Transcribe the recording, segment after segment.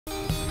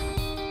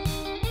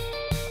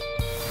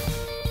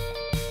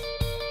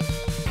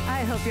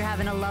I hope you're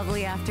having a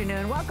lovely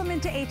afternoon. Welcome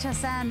into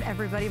HSN,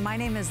 everybody. My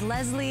name is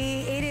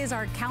Leslie. It is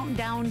our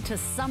countdown to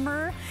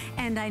summer,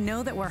 and I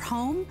know that we're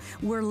home.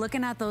 We're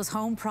looking at those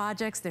home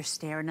projects. They're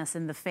staring us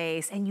in the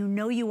face, and you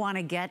know you want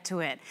to get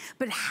to it.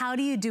 But how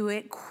do you do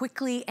it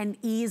quickly and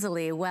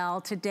easily? Well,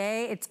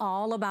 today it's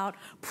all about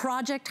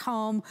Project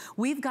Home.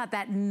 We've got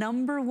that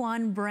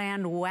 #1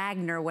 brand,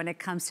 Wagner, when it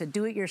comes to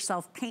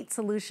do-it-yourself paint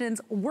solutions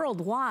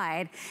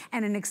worldwide,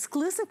 and an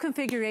exclusive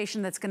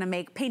configuration that's going to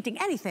make painting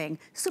anything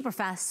super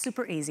fast, super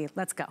easy.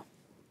 Let's go.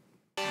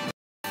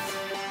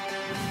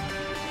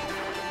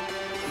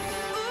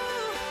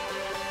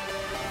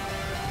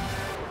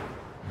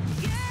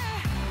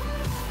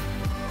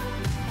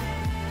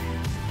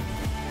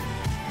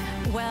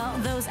 Well,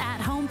 those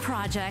at-home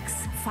projects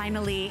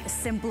finally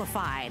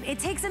simplified. It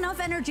takes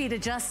enough energy to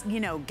just,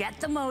 get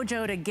the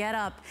mojo to get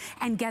up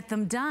and get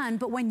them done.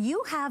 But when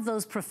you have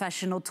those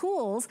professional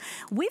tools,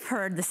 we've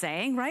heard the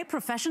saying, right?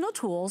 Professional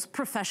tools,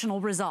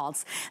 professional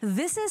results.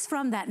 This is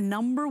from that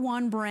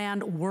 #1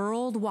 brand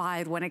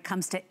worldwide when it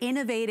comes to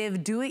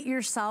innovative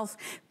do-it-yourself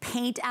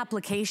paint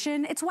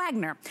application. It's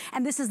Wagner.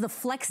 And this is the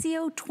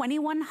Flexio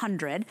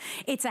 2100.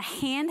 It's a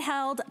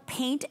handheld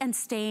paint and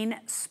stain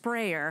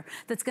sprayer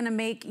that's gonna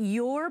make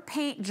your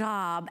paint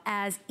job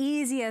as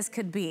easy as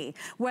could be.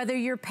 Whether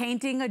you're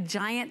painting a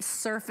giant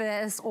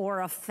surface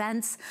or a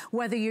fence,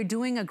 whether you're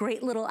doing a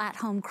great little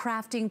at-home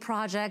crafting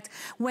project,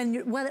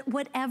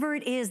 whatever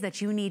it is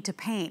that you need to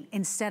paint,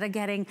 instead of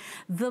getting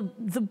the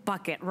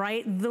bucket,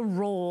 right? The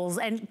rolls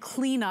and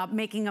clean up,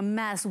 making a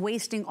mess,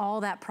 wasting all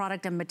that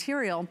product and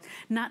material,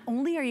 not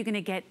only are you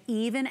gonna get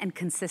even and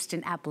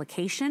consistent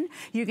application,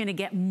 you're gonna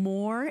get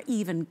more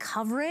even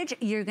coverage,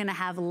 you're gonna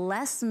have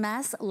less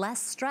mess,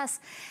 less stress,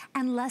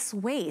 and less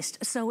waste.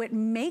 So it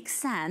makes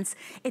sense.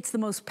 It's the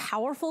most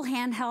powerful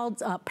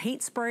handheld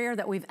paint sprayer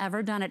that we've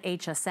ever done at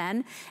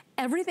HSN.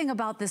 Everything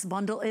about this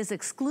bundle is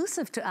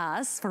exclusive to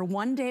us for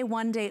one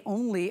day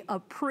only, a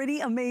pretty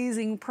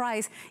amazing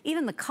price.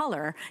 Even the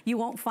color you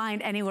won't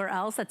find anywhere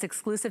else. That's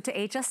exclusive to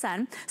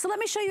HSN. So let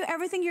me show you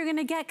everything you're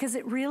gonna get, because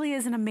it really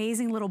is an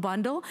amazing little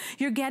bundle.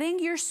 You're getting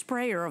your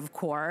sprayer, of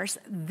course.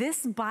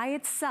 This by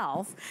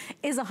itself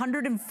is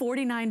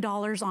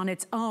 $149 on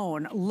its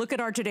own. Look at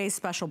our today's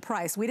special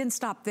price. We didn't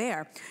stop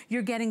there.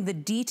 You're getting the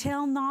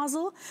detail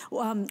nozzle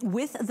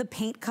with the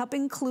paint cup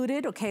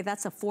included. Okay,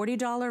 that's a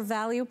 $40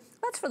 value.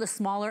 That's for the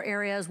smaller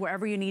areas,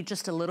 wherever you need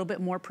just a little bit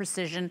more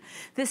precision.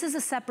 This is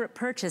a separate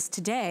purchase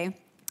today.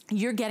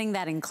 You're getting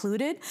that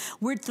included.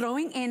 We're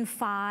throwing in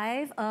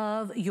 5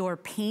 of your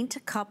paint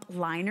cup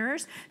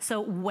liners. So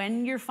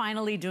when you're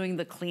finally doing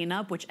the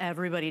cleanup, which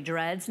everybody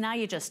dreads, now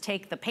you just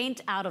take the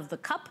paint out of the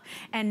cup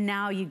and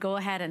now you go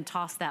ahead and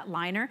toss that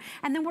liner.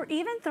 And then we're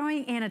even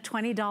throwing in a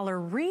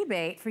 $20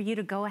 rebate for you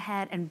to go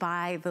ahead and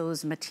buy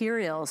those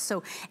materials.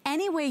 So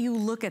any way you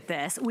look at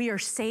this, we are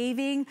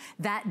saving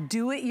that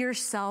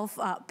do-it-yourself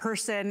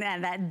person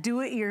and that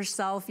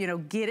do-it-yourself,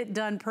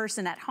 get-it-done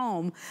person at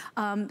home,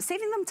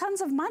 saving them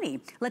tons of money.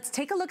 Let's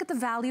take a look at the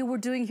value we're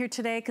doing here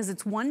today, because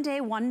it's one day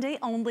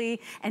only,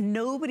 and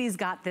nobody's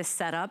got this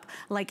set up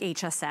like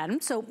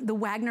HSN. So the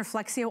Wagner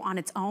Flexio on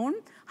its own,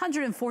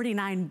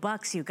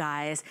 $149, you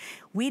guys.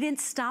 We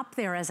didn't stop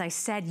there. As I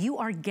said, you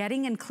are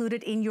getting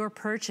included in your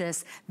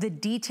purchase the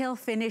detail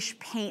finish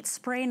paint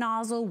spray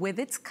nozzle with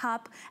its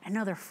cup,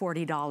 another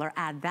 $40,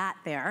 add that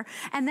there.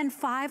 And then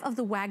 5 of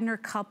the Wagner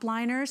cup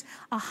liners,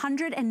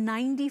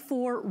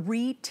 $194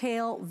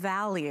 retail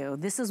value.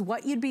 This is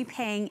what you'd be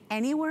paying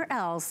anywhere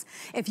else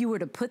if you were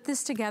to put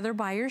this together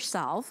by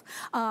yourself.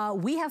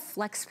 We have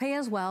FlexPay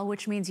as well,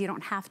 which means you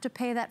don't have to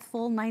pay that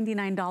full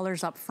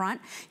 $99 up front.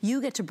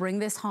 You get to bring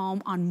this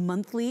home on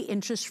monthly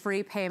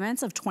interest-free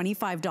payments of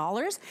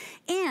 $25,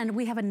 and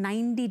we have a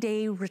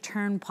 90-day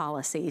return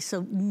policy.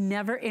 So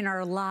never in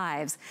our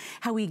lives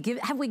have we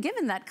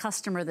given that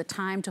customer the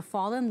time to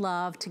fall in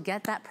love, to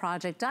get that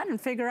project done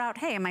and figure out,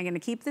 hey, am I gonna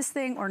keep this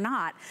thing or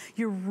not?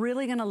 You're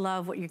really gonna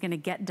love what you're gonna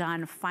get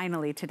done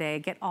finally today,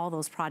 get all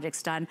those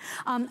projects done.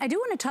 I do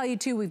wanna tell you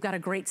too, we've got a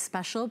great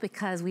special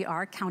because we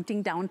are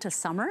counting down to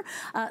summer.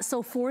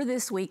 So for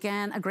this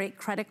weekend, a great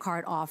credit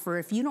card offer.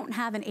 If you don't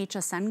have an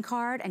HSN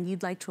card and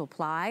you'd like to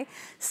apply,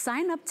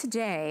 sign up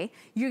today.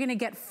 You're gonna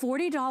get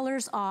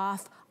 $40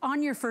 off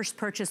on your first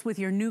purchase with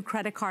your new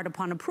credit card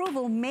upon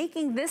approval,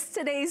 making this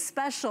today's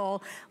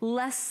special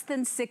less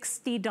than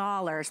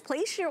 $60.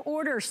 Place your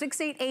order,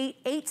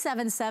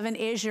 688877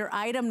 is your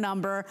item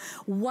number.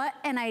 What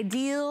an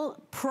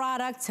ideal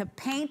product to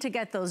paint to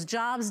get those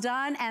jobs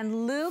done.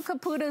 And Lou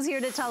Caputo's here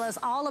to tell us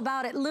all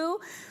about it. Lou,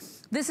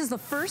 this is the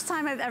first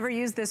time I've ever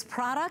used this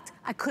product.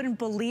 I couldn't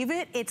believe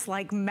it. It's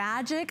like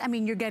magic. I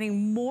mean, you're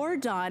getting more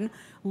done,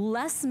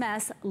 less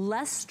mess,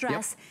 less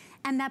stress,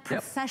 and that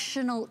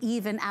professional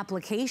even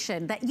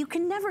application that you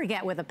can never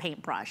get with a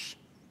paintbrush.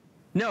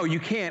 No, you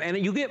can't, and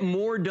you get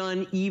more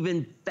done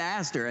even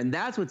faster, and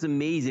that's what's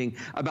amazing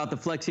about the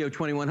Flexio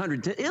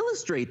 2100. To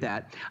illustrate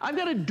that, I've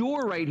got a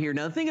door right here.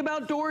 Now, the thing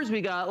about doors,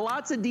 we got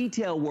lots of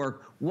detail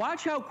work.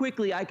 Watch how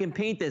quickly I can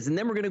paint this, and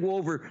then we're gonna go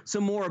over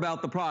some more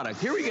about the product.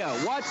 Here we go,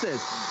 watch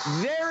this.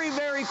 Very,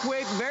 very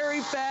quick,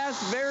 very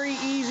fast, very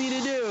easy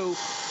to do.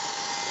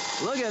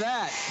 Look at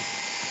that.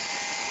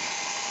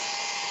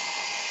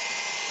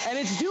 And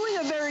it's doing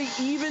a very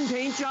even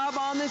paint job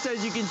on this,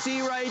 as you can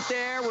see right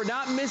there. We're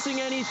not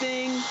missing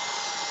anything.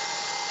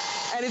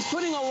 And it's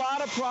putting a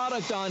lot of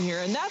product on here,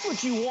 and that's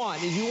what you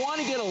want, is you want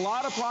to get a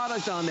lot of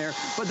product on there.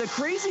 But the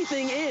crazy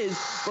thing is,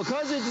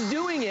 because it's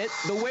doing it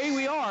the way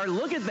we are,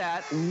 look at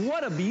that,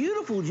 what a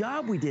beautiful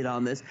job we did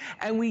on this.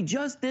 And we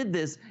just did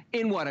this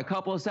in, what, a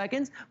couple of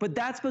seconds? But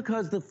that's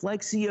because the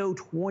Flexio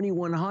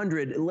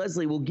 2100,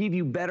 Leslie, will give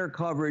you better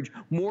coverage,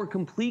 more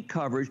complete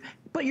coverage,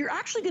 but you're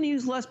actually gonna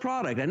use less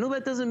product. I know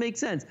that doesn't make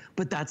sense,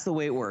 but that's the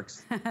way it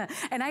works.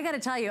 And I gotta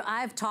tell you,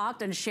 I've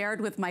talked and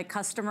shared with my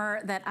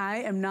customer that I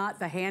am not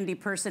the handy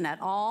person at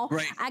all.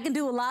 Right. I can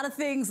do a lot of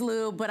things,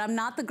 Lou, but I'm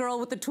not the girl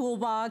with the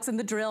toolbox and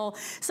the drill.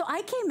 So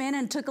I came in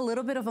and took a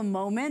little bit of a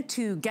moment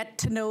to get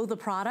to know the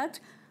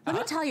product. Let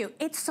me tell you,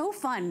 it's so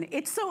fun.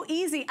 It's so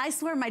easy. I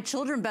swear my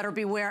children better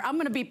beware. I'm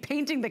gonna be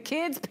painting the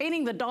kids,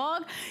 painting the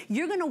dog.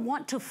 You're gonna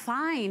want to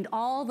find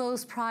all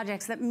those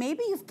projects that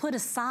maybe you've put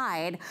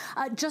aside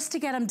just to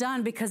get them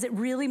done, because it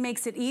really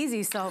makes it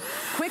easy. So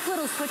quick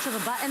little switch of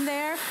a button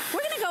there.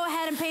 We're gonna go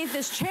ahead and paint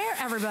this chair,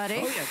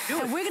 everybody. Oh yeah, do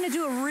it. And we're gonna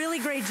do a really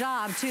great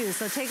job too.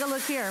 So take a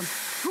look here.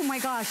 Oh my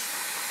gosh.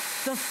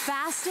 The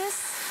fastest,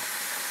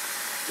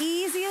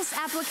 easiest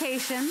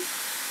application.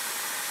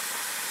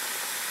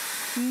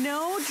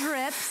 No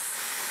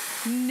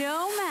drips,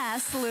 no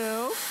mess,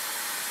 Lou.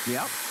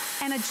 Yep.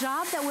 And a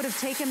job that would have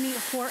taken me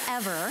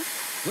forever.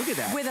 Look at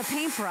that. With a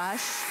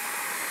paintbrush,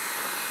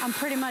 I'm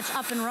pretty much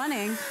up and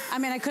running. I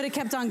mean, I could have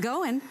kept on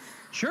going.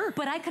 Sure.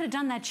 But I could have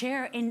done that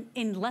chair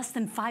in less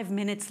than 5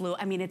 minutes, Lou.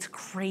 I mean, it's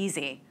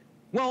crazy.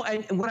 Well,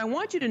 and what I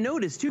want you to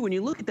notice too, when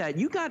you look at that,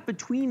 you got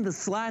between the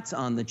slats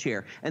on the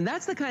chair. And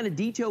that's the kind of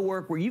detail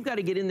work where you've got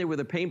to get in there with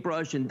a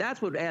paintbrush, and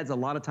that's what adds a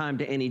lot of time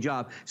to any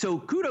job. So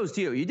kudos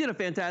to you. You did a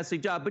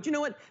fantastic job. But you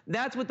know what?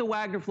 That's what the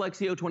Wagner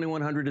Flexio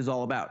 2100 is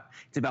all about.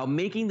 It's about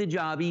making the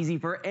job easy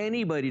for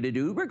anybody to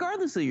do,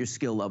 regardless of your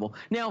skill level.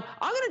 Now,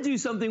 I'm going to do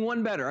something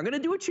one better. I'm going to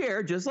do a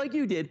chair just like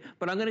you did,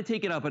 but I'm going to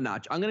take it up a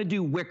notch. I'm going to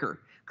do wicker.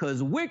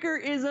 Because wicker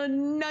is a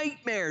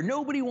nightmare.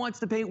 Nobody wants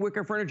to paint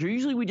wicker furniture.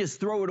 Usually we just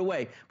throw it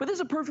away. But this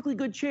is a perfectly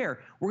good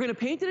chair. We're gonna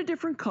paint it a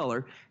different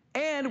color,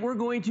 and we're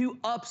going to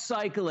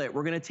upcycle it.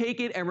 We're gonna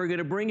take it and we're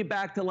gonna bring it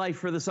back to life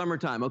for the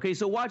summertime. Okay,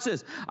 so watch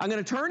this. I'm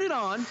gonna turn it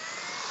on,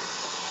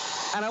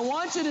 and I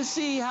want you to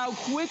see how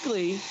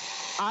quickly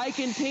I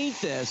can paint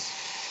this.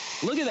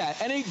 Look at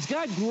that, and it's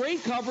got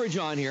great coverage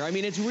on here. I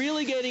mean, it's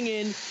really getting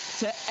in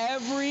to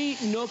every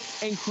nook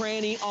and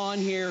cranny on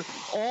here,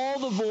 all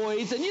the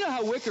voids, and you know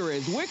how wicker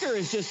is. Wicker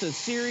is just a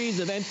series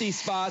of empty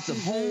spots, of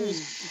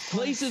holes,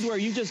 places where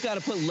you just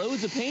gotta put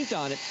loads of paint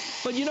on it.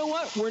 But you know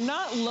what? We're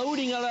not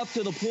loading it up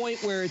to the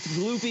point where it's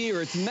gloopy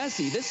or it's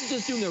messy. This is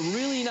just doing a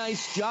really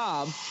nice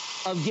job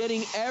of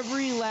getting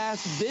every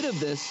last bit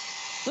of this.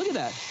 Look at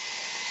that.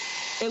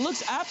 It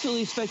looks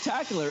absolutely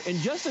spectacular. In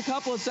just a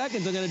couple of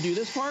seconds, I'm gonna do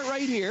this part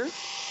right here.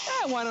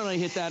 Why don't I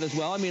hit that as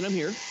well? I mean, I'm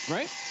here,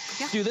 right?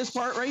 Yeah. Do this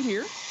part right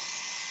here.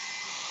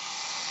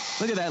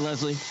 Look at that,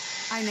 Leslie.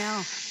 I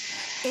know.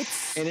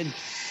 It's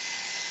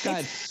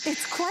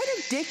quite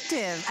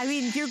addictive. I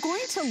mean, you're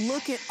going to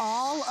look at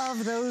all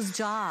of those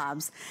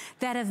jobs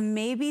that have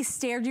maybe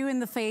stared you in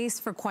the face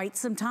for quite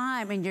some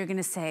time, and you're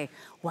gonna say,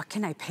 what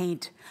can I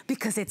paint?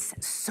 Because it's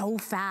so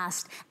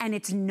fast, and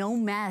it's no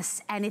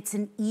mess, and it's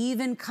an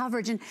even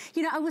coverage. And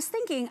you know, I was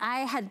thinking, I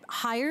had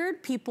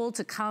hired people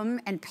to come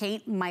and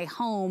paint my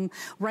home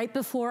right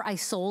before I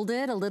sold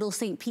it, a little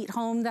St. Pete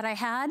home that I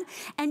had.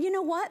 And you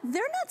know what?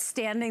 They're not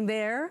standing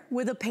there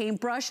with a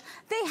paintbrush.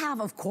 They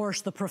have, of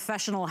course, the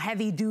professional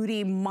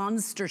heavy-duty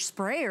monster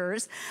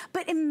sprayers.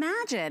 But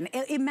imagine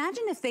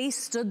if they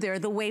stood there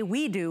the way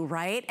we do,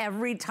 right?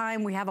 Every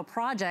time we have a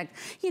project,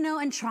 you know,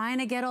 and trying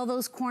to get all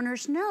those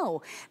corners.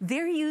 No,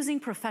 they're using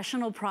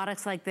professional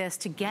products like this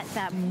to get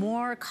that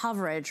more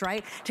coverage,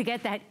 right? To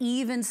get that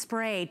even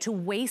spray, to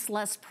waste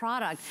less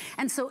product.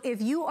 And so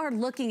if you are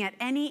looking at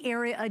any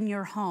area in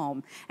your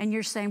home and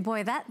you're saying,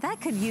 boy, that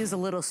could use a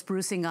little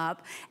sprucing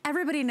up,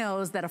 everybody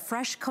knows that a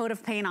fresh coat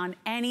of paint on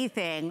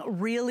anything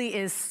really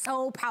is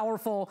so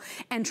powerful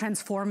and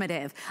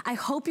transformative. I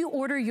hope you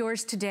order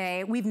yours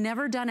today. We've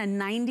never done a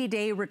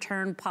 90-day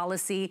return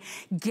policy.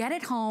 Get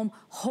it home,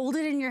 hold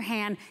it in your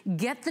hand,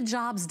 get the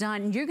jobs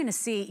done. You're gonna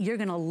see, you're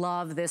gonna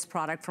love this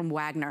product from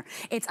Wagner.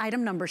 It's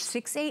item number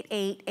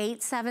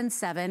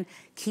 688877.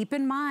 Keep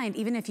in mind,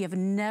 even if you've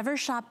never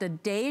shopped a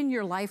day in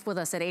your life with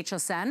us at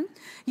HSN,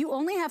 you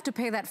only have to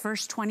pay that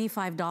first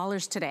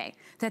 $25 today.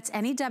 That's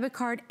any debit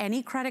card,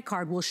 any credit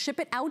card. We'll ship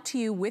it out to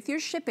you with your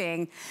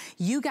shipping.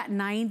 You got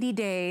 90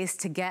 days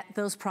to get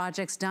those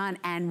projects done.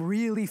 and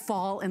really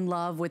fall in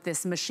love with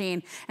this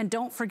machine. And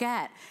don't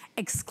forget,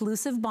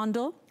 exclusive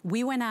bundle.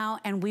 We went out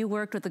and we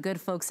worked with the good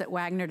folks at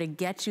Wagner to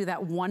get you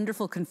that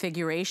wonderful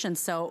configuration.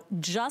 So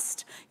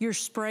just your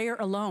sprayer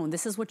alone,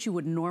 this is what you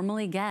would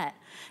normally get.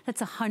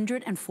 That's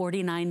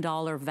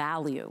 $149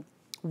 value.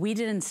 We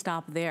didn't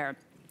stop there.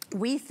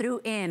 We threw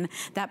in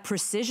that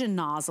precision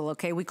nozzle,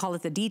 okay? We call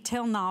it the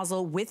detail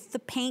nozzle with the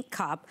paint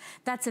cup.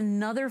 That's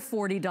another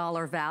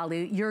 $40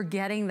 value. You're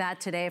getting that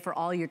today for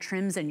all your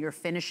trims and your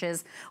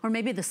finishes, or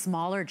maybe the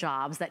smaller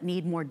jobs that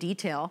need more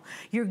detail.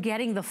 You're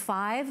getting the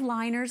 5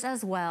 liners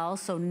as well,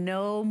 so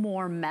no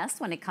more mess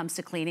when it comes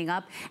to cleaning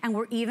up. And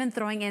we're even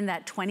throwing in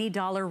that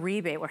 $20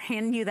 rebate. We're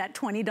handing you that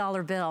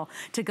 $20 bill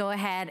to go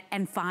ahead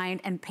and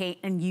find and paint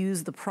and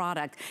use the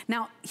product.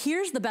 Now,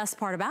 here's the best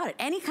part about it.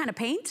 Any kind of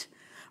paint,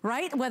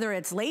 right? Whether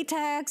it's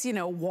latex, you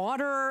know,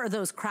 water, or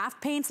those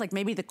craft paints, like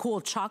maybe the cool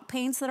chalk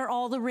paints that are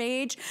all the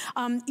rage,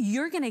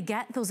 you're gonna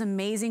get those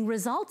amazing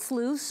results,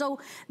 Lou. So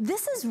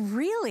this is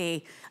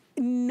really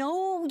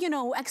no, you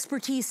know,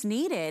 expertise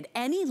needed.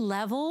 Any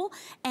level,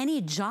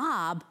 any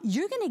job,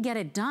 you're gonna get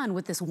it done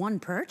with this one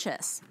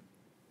purchase.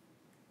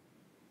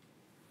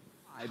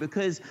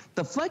 Because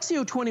the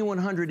Flexio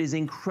 2100 is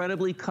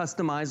incredibly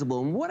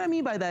customizable. And what I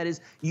mean by that is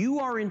you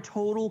are in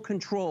total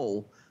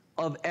control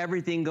of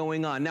everything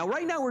going on. Now,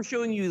 right now we're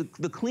showing you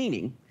the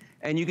cleaning,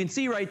 and you can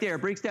see right there, it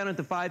breaks down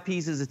into 5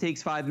 pieces. It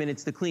takes 5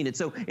 minutes to clean it.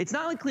 So it's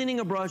not like cleaning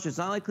a brush. It's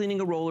not like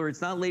cleaning a roller.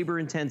 It's not labor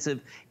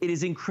intensive. It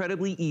is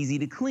incredibly easy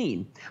to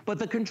clean. But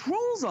the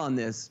controls on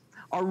this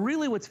are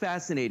really what's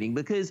fascinating,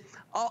 because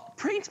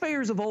paint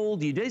sprayers of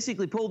old, you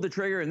basically pulled the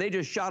trigger and they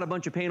just shot a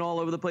bunch of paint all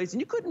over the place,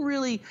 and you couldn't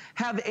really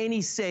have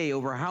any say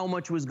over how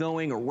much was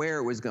going or where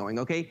it was going,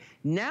 okay?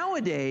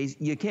 Nowadays,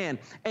 you can.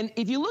 And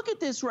if you look at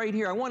this right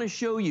here, I want to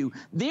show you,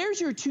 there's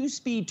your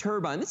 2-speed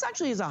turbine. This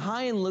actually has a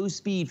high and low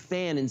speed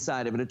fan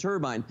inside of it, a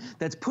turbine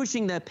that's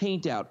pushing that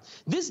paint out.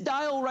 This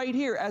dial right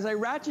here, as I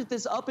ratchet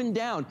this up and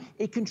down,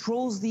 it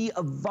controls the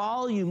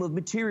volume of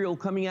material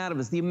coming out of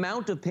this, the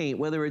amount of paint,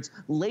 whether it's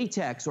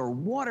latex or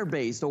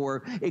water-based,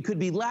 or it could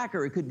be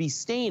lacquer, it could be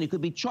stain, it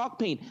could be chalk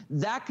paint.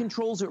 That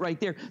controls it right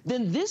there.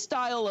 Then this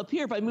dial up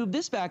here, if I move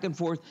this back and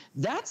forth,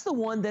 that's the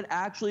one that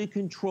actually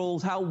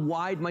controls how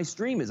wide my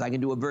stream is. I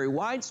can do a very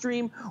wide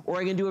stream, or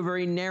I can do a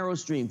very narrow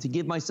stream to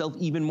give myself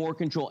even more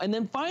control. And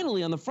then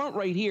finally, on the front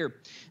right here,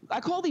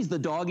 I call these the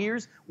dog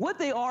ears. What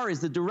they are is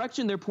the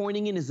direction they're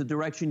pointing in is the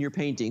direction you're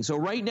painting. So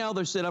right now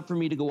they're set up for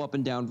me to go up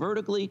and down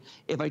vertically.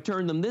 If I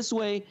turn them this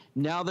way,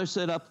 now they're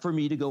set up for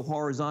me to go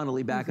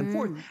horizontally back and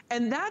forth.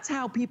 And that's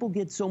how people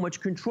get so much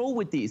control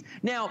with these.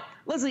 Now,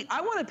 Leslie,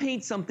 I want to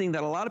paint something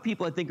that a lot of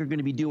people I think are going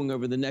to be doing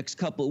over the next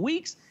couple of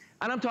weeks.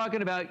 And I'm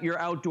talking about your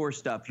outdoor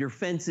stuff, your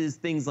fences,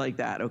 things like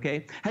that,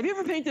 okay? Have you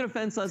ever painted a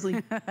fence, Leslie?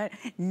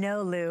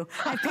 No, Lou.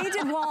 I've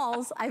painted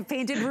walls, I've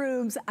painted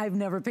rooms, I've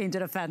never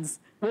painted a fence.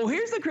 Well,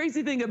 here's the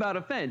crazy thing about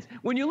a fence.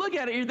 When you look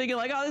at it, you're thinking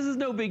like, oh, this is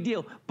no big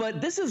deal. But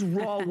this is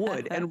raw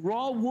wood, and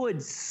raw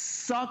wood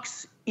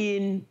sucks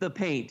in the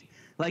paint.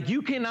 Like,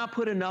 you cannot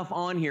put enough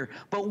on here.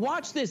 But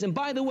watch this, and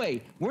by the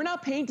way, we're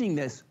not painting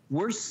this,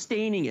 we're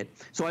staining it.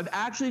 So I've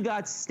actually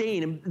got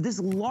stain, and this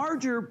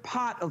larger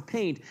pot of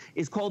paint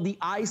is called the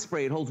eye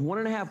spray. It holds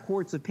 1.5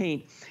 quarts of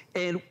paint.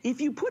 And if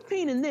you put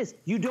paint in this,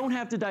 you don't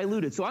have to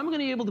dilute it. So I'm gonna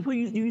be able to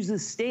use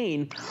this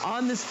stain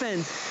on this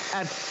fence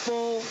at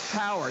full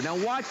power. Now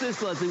watch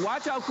this, Leslie.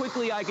 Watch how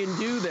quickly I can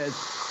do this.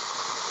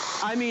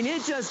 I mean,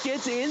 it just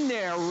gets in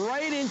there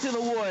right into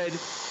the wood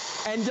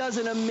and does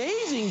an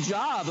amazing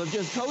job of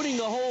just coating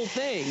the whole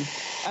thing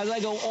as I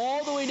go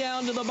all the way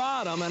down to the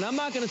bottom. And I'm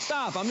not going to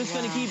stop. I'm just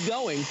going to keep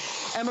going.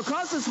 And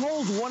because this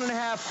holds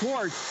 1.5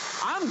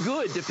 quarts, I'm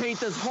good to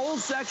paint this whole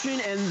section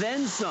and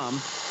then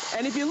some.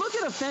 And if you look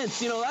at a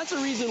fence, you know, that's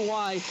the reason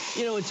why,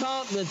 you know,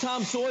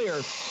 Tom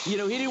Sawyer, you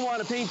know, he didn't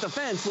want to paint the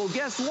fence. Well,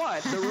 guess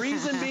what? The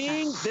reason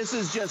being, this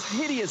is just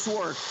hideous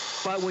work.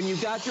 But when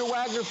you've got your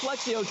Wagner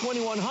Flexio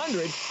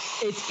 2100,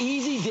 it's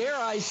easy, dare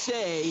I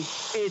say,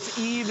 it's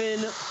even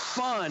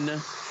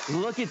fun.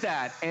 Look at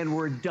that, and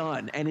we're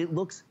done. And it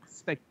looks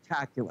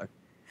spectacular.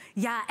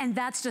 Yeah, and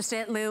that's just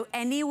it, Lou.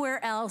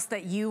 Anywhere else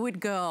that you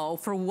would go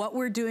for what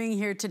we're doing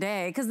here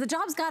today, because the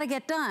job's got to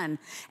get done,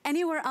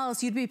 anywhere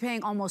else you'd be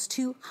paying almost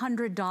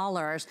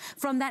 $200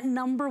 from that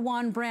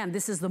 #1 brand.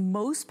 This is the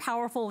most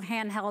powerful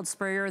handheld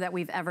sprayer that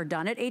we've ever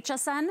done at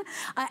HSN,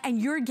 and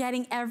you're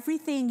getting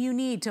everything you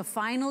need to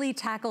finally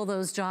tackle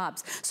those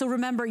jobs. So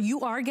remember,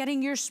 you are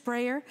getting your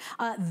sprayer.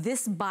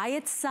 This by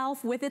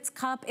itself with its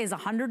cup is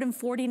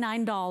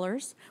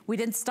 $149. We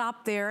didn't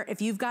stop there.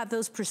 If you've got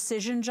those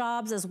precision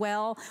jobs as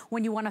well,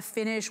 when you want to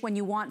finish, when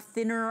you want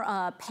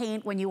thinner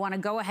paint, when you want to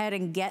go ahead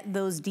and get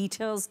those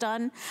details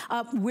done.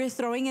 We're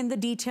throwing in the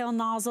detail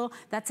nozzle.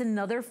 That's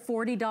another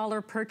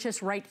 $40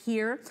 purchase right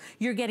here.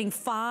 You're getting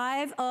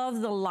 5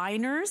 of the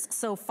liners,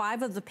 so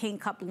 5 of the paint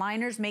cup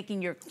liners,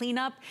 making your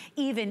cleanup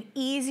even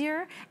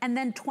easier. And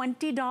then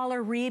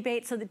 $20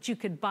 rebate so that you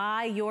could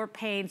buy your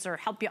paints or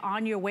help you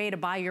on your way to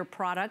buy your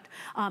product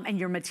and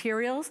your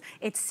materials.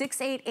 It's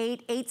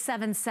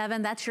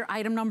 688-877. That's your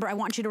item number. I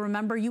want you to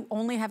remember you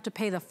only have to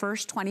pay the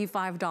first $20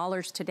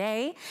 $25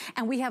 today,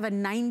 and we have a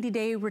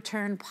 90-day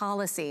return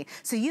policy.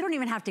 So you don't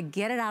even have to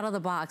get it out of the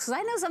box. Because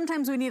I know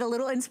sometimes we need a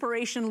little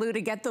inspiration, Lou,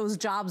 to get those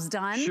jobs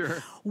done.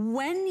 Sure.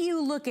 When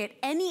you look at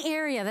any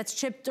area that's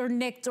chipped or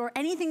nicked or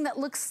anything that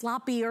looks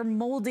sloppy or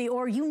moldy,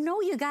 or you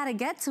know you gotta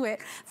get to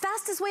it,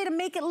 fastest way to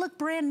make it look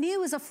brand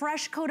new is a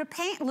fresh coat of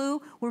paint,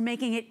 Lou. We're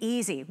making it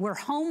easy. We're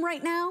home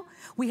right now.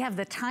 We have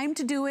the time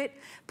to do it.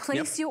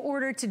 Place your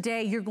order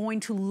today. You're going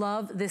to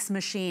love this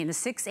machine.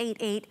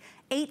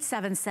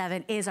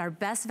 688-877 is our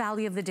best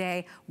value of the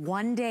day.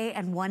 One day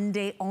and one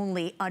day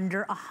only,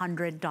 under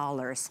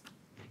 $100.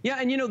 Yeah,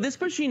 and you know,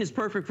 this machine is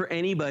perfect for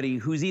anybody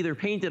who's either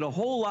painted a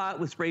whole lot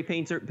with spray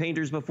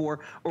painters before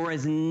or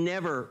has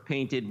never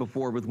painted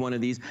before with one of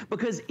these,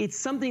 because it's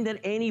something that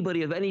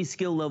anybody of any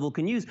skill level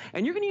can use.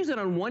 And you're gonna use it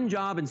on one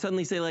job and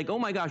suddenly say like, oh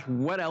my gosh,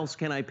 what else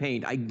can I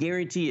paint? I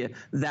guarantee you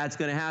that's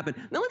gonna happen.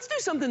 Now let's do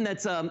something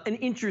that's an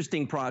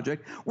interesting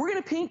project. We're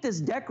gonna paint this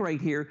deck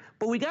right here,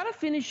 but we gotta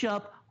finish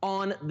up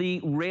on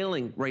the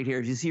railing right here,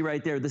 as you see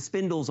right there, the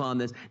spindles on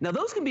this. Now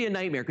those can be a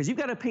nightmare because you've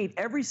got to paint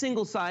every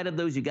single side of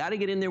those. You got to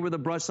get in there with a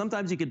brush.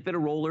 Sometimes you can fit a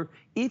roller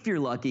if you're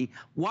lucky.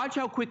 Watch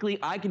how quickly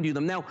I can do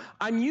them. Now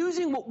I'm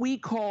using what we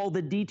call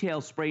the detail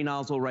spray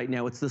nozzle right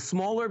now. It's the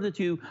smaller of the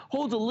two,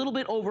 holds a little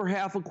bit over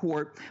half a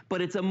quart,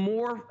 but it's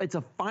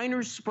a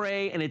finer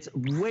spray and it's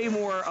way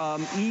more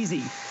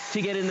easy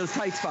to get in those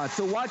tight spots.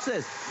 So watch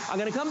this. I'm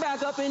going to come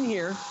back up in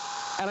here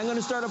and I'm going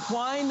to start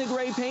applying the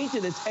gray paint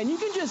to this, and you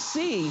can just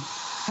see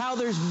how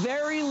there's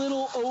very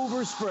little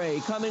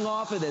overspray coming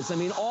off of this. I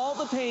mean, all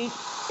the paint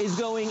is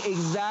going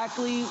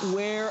exactly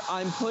where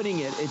I'm putting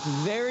it. It's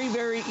very,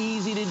 very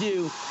easy to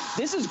do.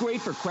 This is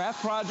great for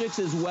craft projects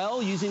as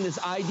well, using this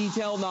eye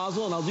detail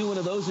nozzle, and I'll do one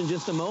of those in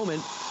just a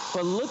moment.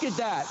 But look at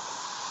that.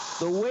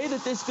 The way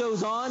that this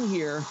goes on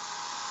here,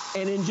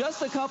 and in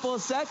just a couple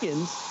of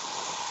seconds,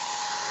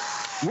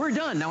 we're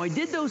done. Now, I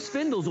did those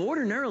spindles.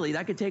 Ordinarily,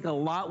 that could take a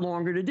lot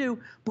longer to do,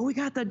 but we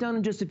got that done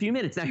in just a few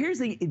minutes. Now, here's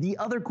the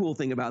other cool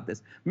thing about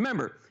this.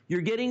 Remember,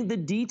 you're getting the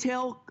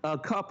detail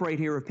cup right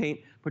here of paint,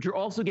 but you're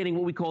also getting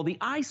what we call the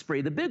eye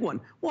spray, the big one.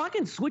 Well, I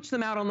can switch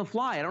them out on the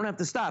fly. I don't have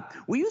to stop.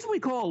 We use what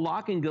we call a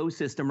lock and go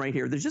system right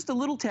here. There's just a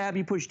little tab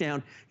you push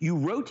down, you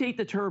rotate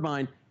the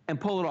turbine, and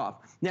pull it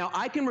off. Now,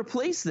 I can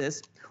replace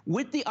this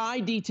with the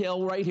eye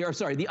detail right here,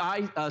 sorry, the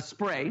eye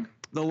spray,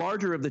 the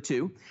larger of the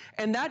two,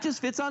 and that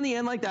just fits on the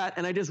end like that,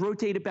 and I just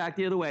rotate it back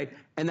the other way,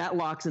 and that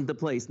locks into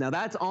place. Now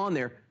that's on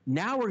there.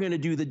 Now we're gonna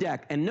do the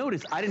deck, and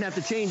notice I didn't have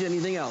to change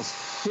anything else.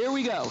 Here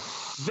we go.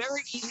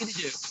 Very easy to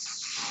do.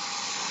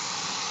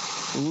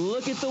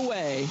 Look at the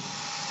way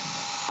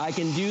I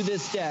can do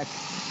this deck.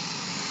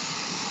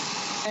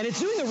 And it's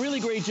doing a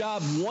really great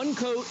job. One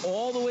coat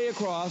all the way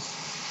across.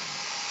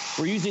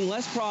 We're using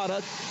less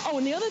product. Oh,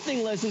 and the other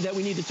thing, Leslie, that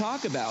we need to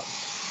talk about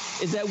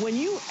is that when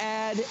you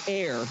add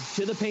air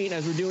to the paint,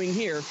 as we're doing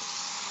here,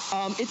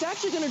 it's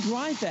actually going to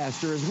dry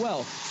faster as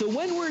well. So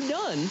when we're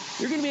done,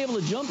 you're going to be able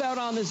to jump out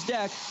on this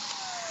deck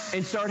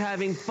and start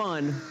having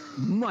fun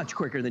much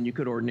quicker than you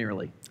could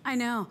ordinarily. I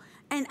know.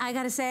 And I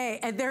gotta say,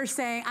 they're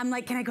saying, I'm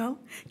like, can I go?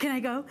 Can I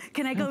go?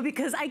 Can I go?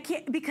 Because I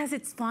can't, because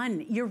it's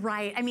fun. You're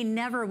right. I mean,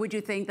 never would you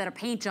think that a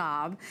paint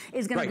job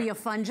is gonna be a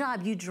fun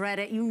job. You dread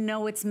it. You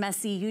know it's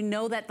messy. You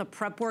know that the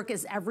prep work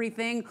is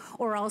everything,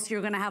 or else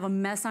you're gonna have a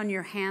mess on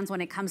your hands when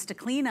it comes to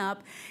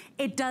cleanup.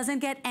 It doesn't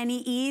get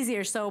any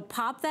easier. So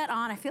pop that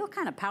on. I feel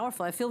kind of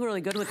powerful. I feel really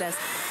good with this.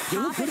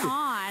 Pop it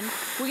on.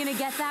 We're gonna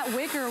get that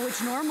wicker,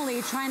 which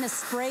normally trying to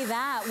spray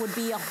that would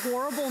be a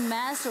horrible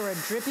mess or a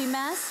drippy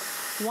mess.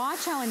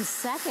 Watch how in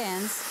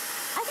seconds,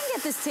 I can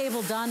get this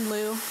table done,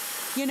 Lou.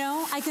 You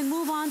know, I can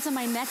move on to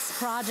my next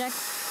project.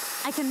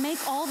 I can make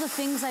all the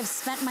things I've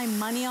spent my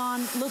money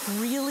on look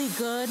really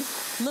good,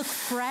 look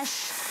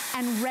fresh,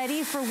 and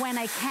ready for when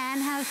I can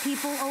have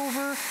people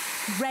over,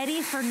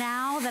 ready for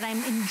now that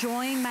I'm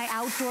enjoying my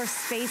outdoor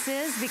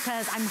spaces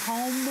because I'm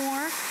home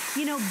more.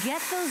 You know,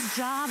 get those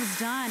jobs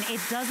done.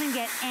 It doesn't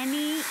get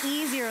any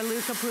easier, Lou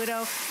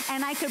Caputo.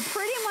 And I could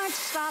pretty much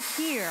stop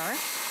here,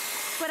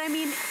 but I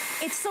mean,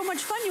 it's so much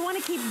fun. You want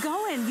to keep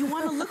going. You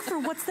want to look for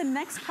what's the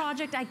next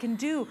project I can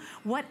do.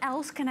 What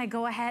else can I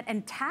go ahead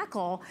and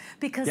tackle?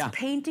 Because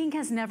painting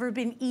has never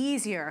been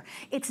easier.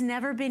 It's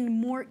never been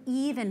more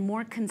even,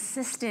 more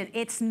consistent.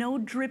 It's no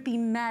drippy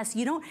mess.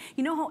 You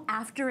know how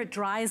after it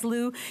dries,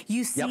 Lou,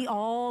 you see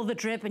all the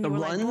drip and you're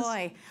like,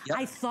 boy,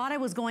 I thought I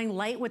was going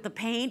light with the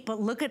paint, but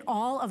look at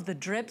all of the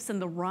drips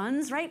and the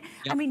runs, right?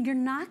 I mean, you're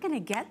not going to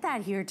get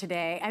that here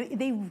today. I mean,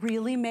 they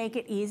really make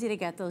it easy to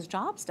get those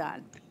jobs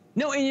done.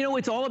 No, and you know,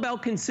 it's all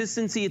about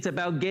consistency. It's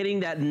about getting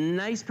that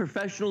nice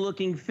professional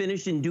looking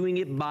finish and doing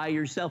it by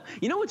yourself.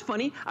 You know what's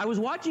funny? I was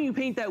watching you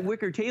paint that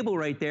wicker table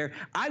right there.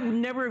 I would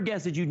never have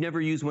guessed that you'd never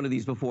used one of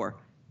these before.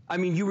 I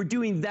mean, you were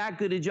doing that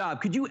good a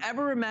job. Could you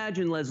ever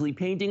imagine, Leslie,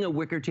 painting a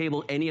wicker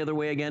table any other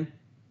way again?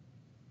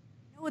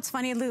 It's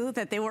funny, Lou,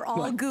 that they were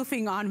all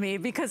goofing on me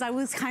because I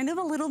was kind of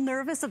a little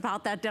nervous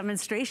about that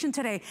demonstration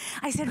today.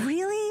 I said,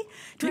 really?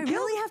 Do I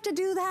really have to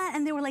do that?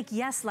 And they were like,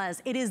 yes,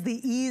 Les, it is the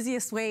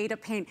easiest way to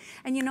paint.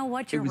 And you know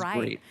what? You're right.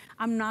 Great.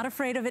 I'm not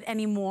afraid of it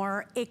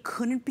anymore. It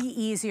couldn't be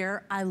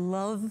easier. I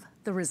love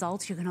the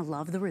results. You're gonna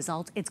love the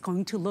result. It's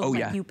going to look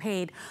like you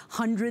paid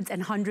hundreds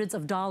and hundreds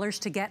of dollars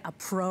to get a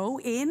pro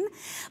in.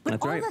 But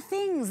all the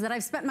things that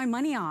I've spent my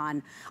money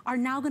on are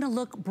now gonna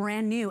look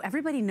brand new.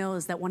 Everybody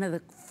knows that one of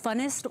the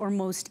funnest or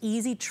most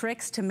easy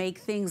tricks to make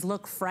things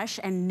look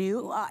fresh and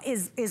new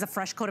is a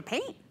fresh coat of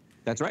paint.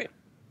 That's right.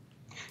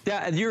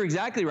 Yeah, you're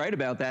exactly right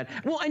about that.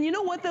 Well, and you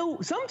know what though?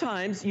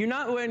 Sometimes you're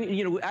not,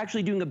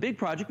 actually doing a big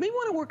project. Maybe you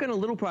want to work on a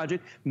little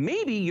project.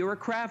 Maybe you're a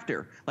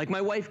crafter, like my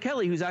wife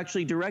Kelly, who's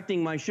actually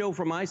directing my show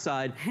from my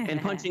side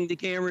and punching the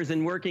cameras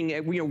and working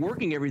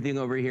everything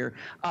over here.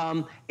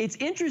 It's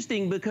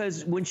interesting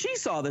because when she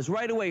saw this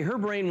right away, her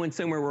brain went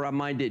somewhere where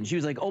mine didn't. She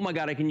was like, "Oh my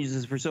God, I can use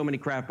this for so many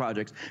craft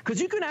projects."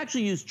 Because you can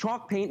actually use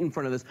chalk paint in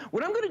front of this.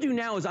 What I'm going to do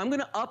now is I'm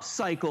going to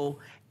upcycle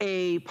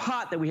a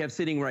pot that we have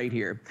sitting right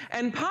here.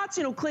 And pots,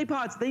 clay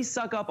pots, they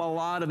suck up a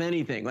lot of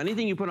anything.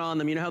 Anything you put on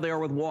them, you know how they are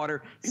with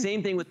water.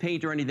 Same thing with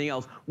paint or anything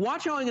else.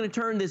 Watch how I'm going to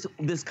turn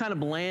this kind of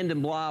bland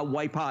and blah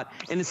white pot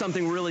into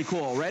something really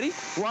cool. Ready?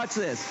 Watch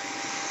this.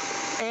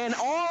 And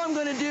all I'm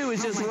going to do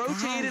is just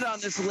rotate it on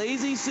this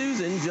Lazy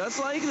Susan,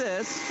 just like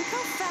this. Look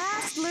how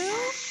fast,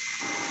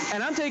 Lou.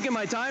 And I'm taking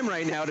my time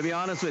right now, to be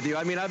honest with you.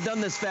 I mean, I've done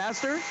this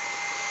faster.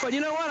 But you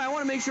know what? I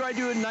want to make sure I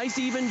do a nice,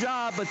 even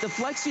job. But the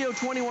Flexio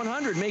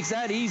 2100 makes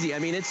that easy. I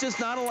mean, it's just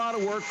not a lot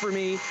of work for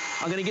me.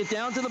 I'm going to get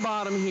down to the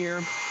bottom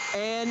here.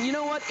 And you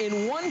know what?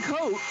 In one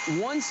coat,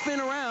 one spin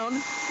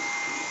around,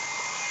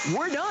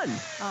 we're done.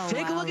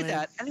 Take a look at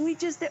that. And we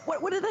just,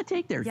 what did that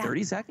take there?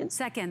 30 seconds?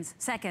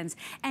 Seconds.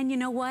 And you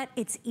know what?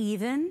 It's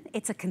even.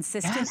 It's a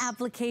consistent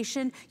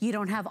application. You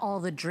don't have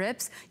all the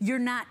drips. You're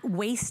not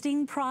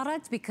wasting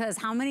product, because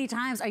how many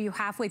times are you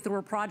halfway through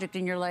a project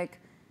and you're like,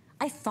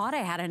 I thought I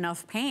had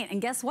enough paint,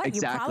 and guess what?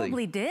 You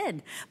probably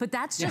did. But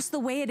that's just the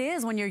way it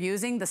is when you're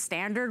using the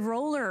standard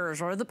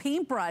rollers or the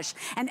paintbrush.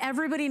 And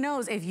everybody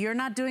knows if you're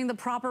not doing the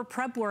proper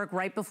prep work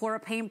right before a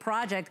paint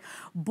project,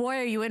 boy,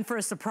 are you in for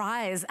a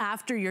surprise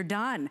after you're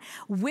done.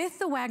 With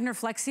the Wagner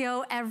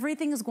Flexio,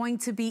 everything is going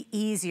to be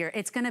easier.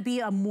 It's gonna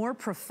be a more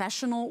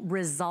professional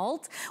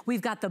result.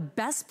 We've got the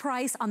best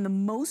price on the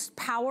most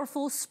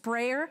powerful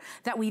sprayer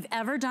that we've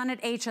ever done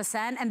at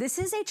HSN, and this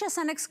is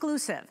HSN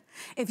exclusive.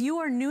 If you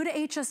are new to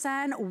HSN,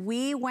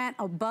 we went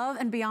above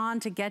and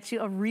beyond to get you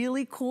a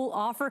really cool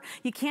offer.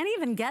 You can't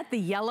even get the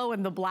yellow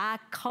and the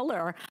black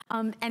color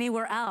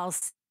anywhere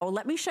else. So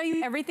let me show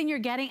you everything you're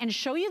getting and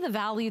show you the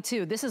value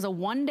too. This is a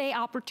one-day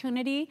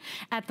opportunity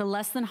at the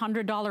less than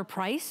 $100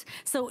 price.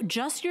 So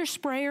just your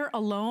sprayer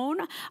alone,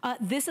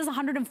 this is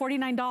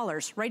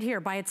 $149 right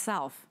here by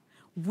itself.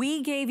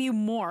 We gave you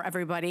more,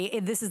 everybody.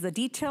 This is the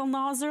detail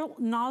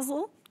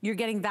nozzle. You're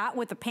getting that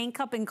with the paint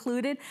cup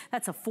included.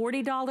 That's a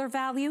 $40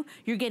 value.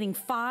 You're getting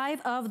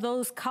 5 of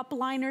those cup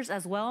liners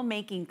as well,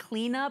 making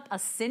cleanup a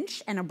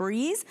cinch and a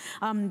breeze.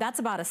 That's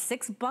about a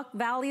 $6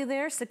 value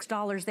there,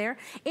 $6 there.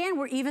 And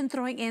we're even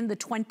throwing in the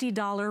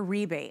 $20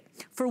 rebate.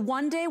 For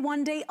one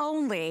day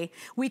only,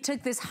 we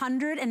took this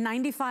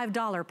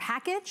 $195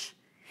 package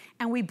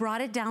and we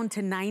brought it down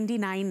to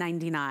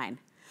 $99.99.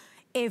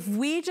 If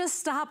we just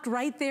stopped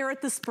right there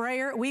at the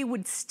sprayer, we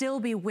would still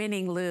be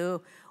winning,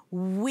 Lou.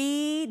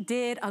 We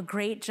did a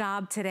great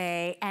job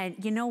today, and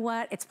you know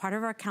what? It's part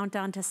of our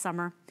countdown to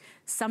summer.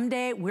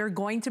 Someday we're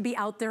going to be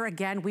out there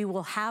again. We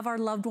will have our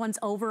loved ones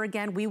over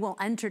again. We will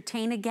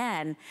entertain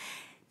again.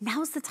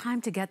 Now's the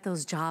time to get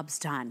those jobs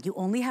done. You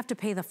only have to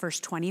pay the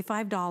first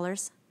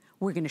 $25.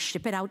 We're gonna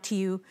ship it out to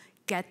you.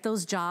 Get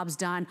those jobs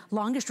done.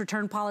 Longest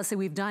return policy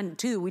we've done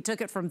too. We took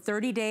it from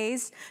 30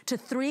 days to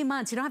 3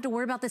 months. You don't have to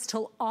worry about this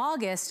till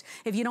August.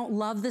 If you don't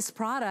love this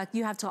product,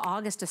 you have till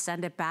August to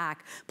send it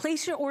back.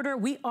 Place your order.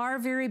 We are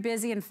very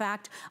busy. In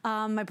fact,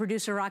 my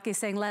producer Rocky is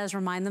saying, Les,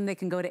 remind them they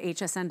can go to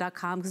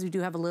hsn.com because we do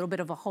have a little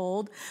bit of a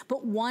hold.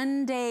 But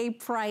one day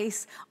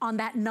price on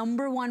that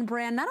 #1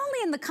 brand, not only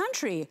in the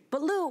country,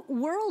 but Lou,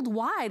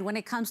 worldwide when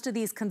it comes to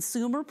these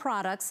consumer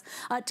products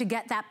to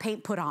get that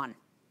paint put on.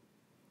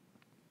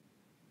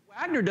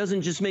 Wagner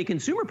doesn't just make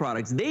consumer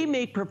products. They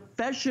make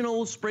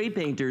professional spray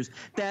painters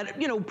that,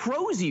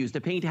 pros use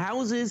to paint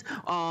houses,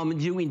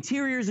 do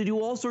interiors, to do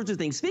all sorts of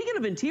things. Speaking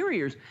of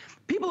interiors,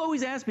 people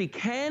always ask me,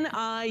 can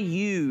I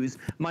use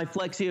my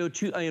Flexio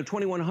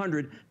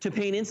 2100 to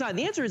paint inside?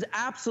 The answer is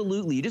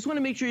absolutely. You just want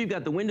to make sure you've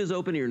got the windows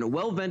open, you're in a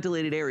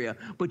well-ventilated area,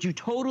 but you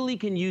totally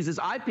can use this.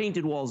 I've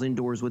painted walls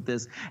indoors with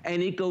this,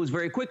 and it goes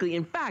very quickly.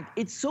 In fact,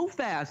 it's so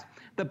fast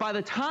that by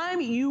the time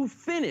you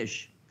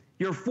finish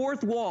your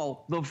 4th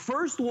wall, the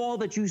first wall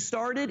that you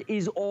started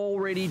is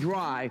already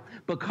dry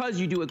because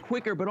you do it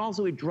quicker, but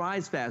also it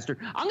dries faster.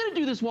 I'm gonna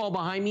do this wall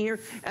behind me here,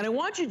 and I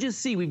want you to just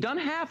see, we've done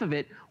half of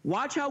it.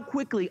 Watch how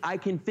quickly I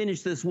can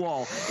finish this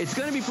wall. It's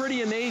gonna be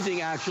pretty amazing,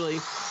 actually.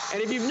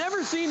 And if you've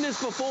never seen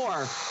this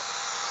before,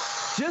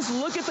 just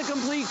look at the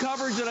complete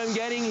coverage that I'm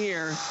getting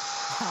here.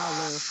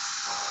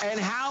 and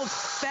how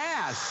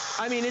fast.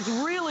 I mean, it's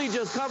really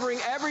just covering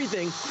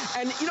everything.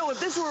 And, you know, if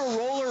this were a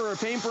roller or a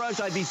paintbrush,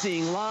 I'd be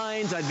seeing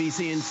lines, I'd be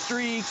seeing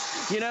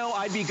streaks, you know,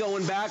 I'd be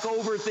going back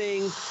over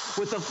things.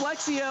 With the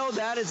Flexio,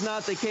 that is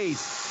not the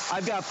case.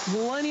 I've got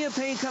plenty of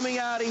paint coming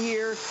out of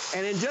here,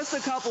 and in just a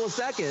couple of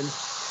seconds,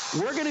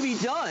 we're gonna be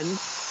done.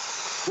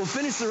 We'll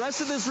finish the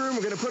rest of this room.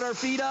 We're gonna put our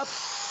feet up.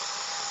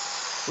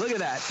 Look at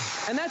that.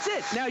 And that's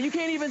it. Now, you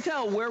can't even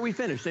tell where we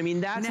finished. I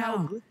mean, that's how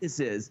good this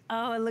is.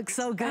 Oh, it looks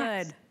so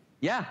good.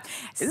 Yeah.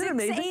 Isn't it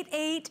amazing?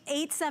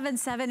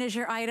 688-877 is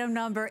your item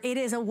number. It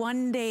is a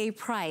one-day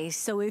price.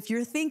 So if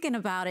you're thinking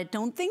about it,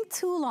 don't think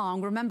too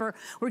long. Remember,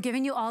 we're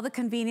giving you all the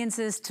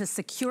conveniences to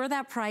secure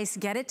that price.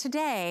 Get it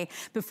today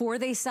before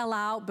they sell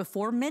out,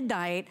 before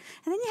midnight.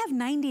 And then you have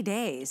 90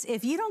 days.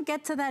 If you don't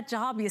get to that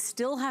job, you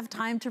still have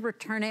time to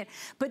return it.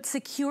 But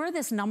secure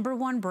this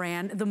 #1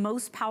 brand, the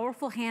most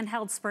powerful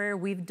handheld sprayer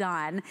we've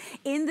done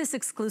in this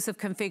exclusive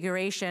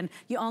configuration.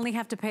 You only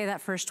have to pay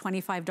that first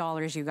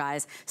 $25, you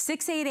guys.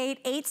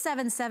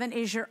 688-877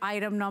 is your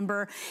item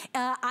number.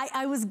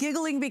 I was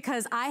giggling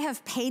because I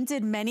have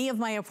painted many of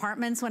my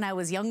apartments when I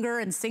was younger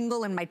and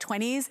single in my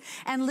 20s.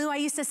 And Lou, I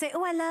used to say,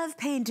 oh, I love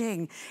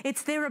painting.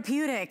 It's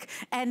therapeutic.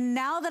 And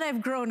now that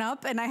I've grown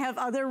up and I have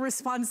other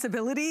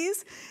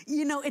responsibilities,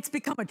 you know, it's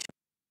become a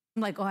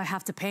I'm like, oh, I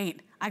have to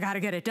paint. I got to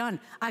get it done.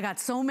 I got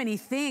so many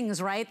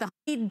things, right? The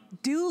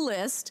honey-do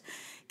list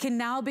can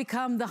now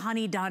become the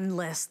honey-done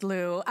list,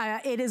 Lou.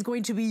 It is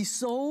going to be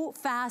so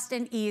fast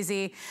and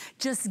easy.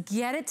 Just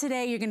get it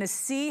today. You're going to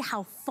see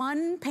how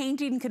fun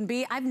painting can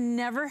be. I've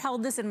never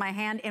held this in my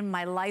hand in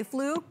my life,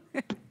 Lou.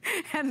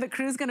 And the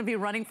crew's going to be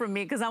running from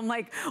me because I'm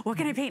like, what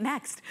can I paint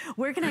next?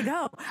 Where can I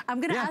go?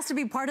 I'm going to ask to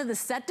be part of the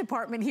set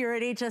department here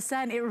at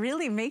HSN. It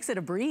really makes it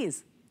a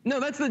breeze. No,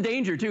 that's the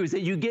danger too, is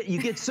that you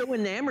get so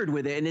enamored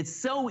with it and it's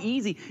so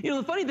easy. You know,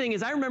 the funny thing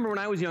is I remember when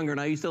I was younger and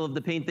I used to love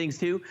to paint things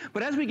too,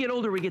 but as we get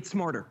older, we get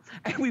smarter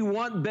and we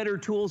want better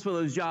tools for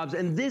those jobs.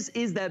 And this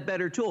is that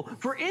better tool.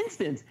 For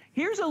instance,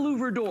 here's a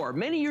louver door.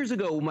 Many years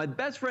ago, when my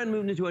best friend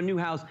moved into a new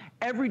house,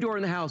 every door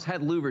in the house had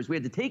louvers. We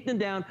had to take them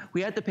down.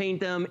 We had to paint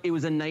them. It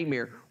was a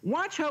nightmare.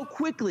 Watch how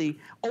quickly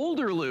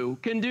older Lou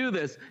can do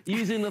this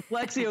using the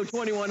Flexio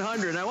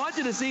 2100. And I want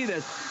you to see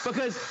this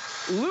because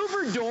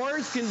louver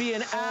doors can be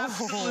an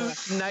absolute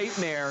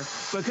nightmare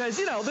because,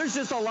 you know, there's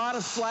just a lot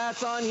of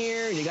slats on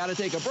here and you got to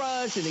take a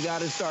brush and you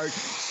got to start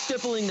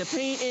stippling the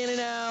paint in and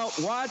out.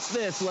 Watch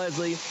this,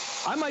 Leslie.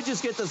 I might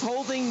just get this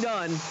whole thing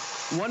done.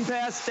 One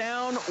pass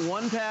down,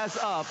 one pass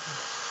up.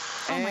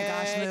 Oh my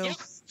gosh, Lou. Yep,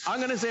 I'm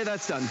going to say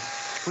that's done.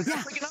 Was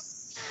that freaking up?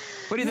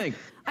 What do you think?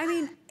 I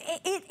mean,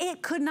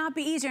 it could not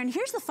be easier. And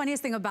here's the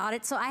funniest thing about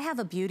it. So I have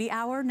a beauty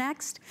hour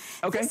next.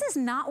 Okay. This is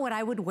not what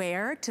I would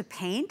wear to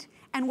paint.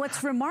 And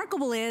what's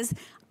remarkable is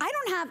I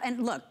don't have,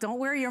 and look, don't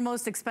wear your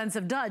most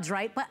expensive duds,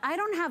 right? But I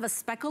don't have a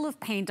speckle of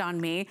paint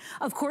on me.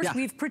 Of course,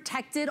 we've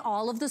protected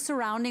all of the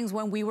surroundings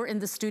when we were in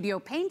the studio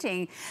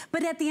painting.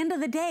 But at the end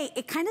of the day,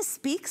 it kind of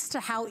speaks to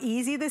how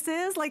easy this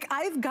is. Like,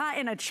 I've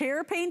gotten a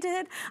chair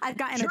painted. I've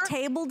gotten a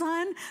table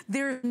done.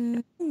 There's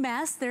no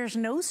mess. There's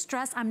no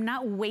stress. I'm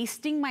not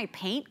wasting my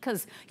paint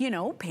because, you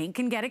know, paint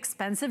can get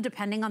expensive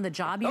depending on the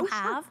job you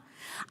have.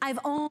 I've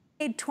only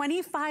paid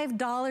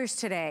 $25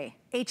 today.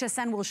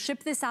 HSN will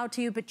ship this out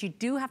to you, but you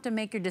do have to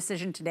make your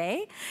decision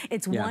today.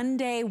 It's one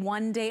day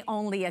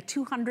only. A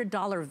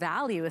 $200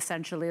 value,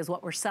 essentially, is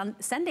what we're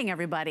sending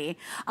everybody.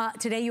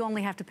 Today, you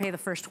only have to pay the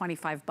first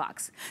 25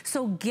 bucks.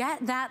 So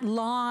get that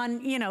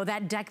lawn, you know,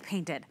 that deck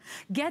painted.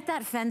 Get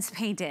that fence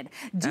painted.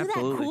 Do that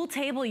cool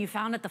table you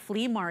found at the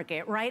flea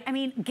market, right? I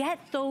mean, get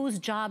those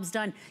jobs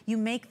done. You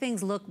make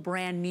things look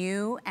brand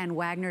new, and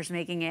Wagner's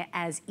making it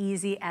as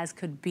easy as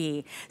could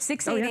be.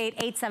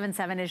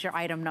 688-877 is your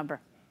item number.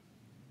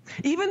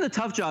 Even the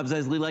tough jobs,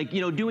 Leslie, like, you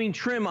know, doing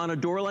trim on a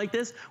door like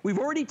this, we've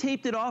already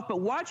taped it off,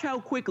 but watch how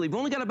quickly, we've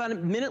only got about a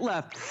minute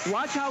left,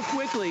 watch how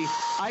quickly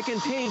I can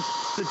paint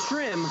the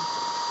trim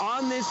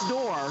on this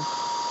door.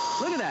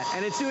 Look at that,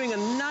 and it's doing a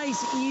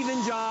nice, even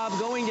job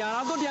going down.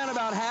 I'll go down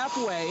about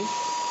halfway.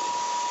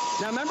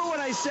 Now, remember what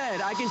I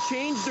said, I can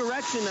change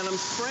direction and I'm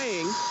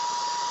spraying,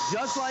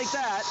 just like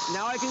that.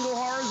 Now I can go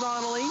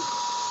horizontally.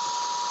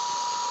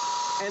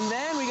 And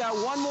then we got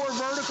one more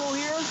vertical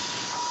here.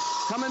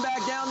 Coming back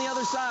down the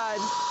other side.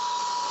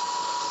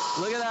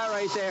 Look at that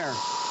right there.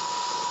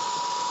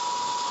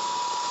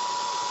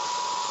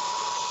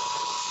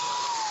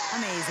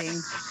 Amazing.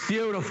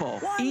 Beautiful.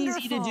 Wonderful.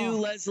 Easy to do,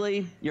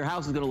 Leslie. Your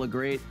house is gonna look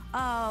great.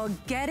 Oh,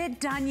 get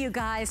it done, you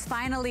guys.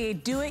 Finally,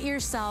 do it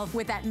yourself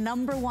with that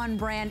 #1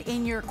 brand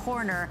in your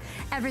corner.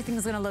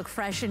 Everything's gonna look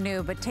fresh and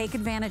new, but take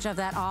advantage of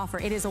that offer.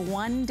 It is a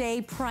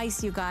one-day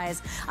price, you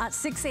guys.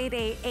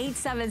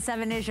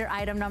 688-877 is your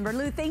item number.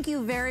 Lou, thank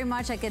you very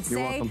much. I could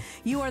say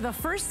you are the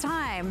first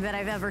time that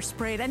I've ever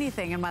sprayed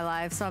anything in my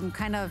life, so I'm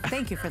kind of,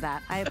 thank you for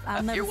that.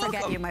 I'll never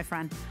forget you, my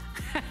friend.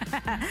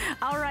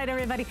 All right,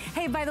 everybody.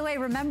 Hey, by the way,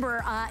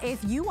 remember,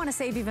 if you want to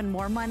save even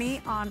more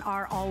money on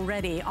our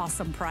already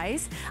awesome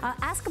price,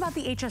 ask about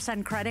the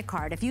HSN credit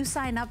card. If you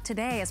sign up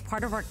today as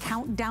part of our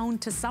countdown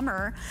to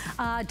summer,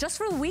 just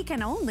for the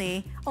weekend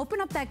only,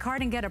 open up that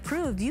card and get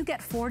approved. You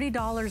get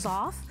 $40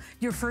 off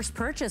your first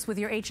purchase with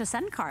your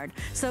HSN card.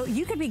 So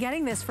you could be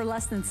getting this for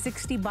less than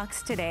 60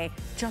 bucks today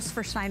just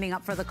for signing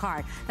up for the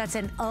card. That's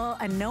a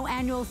no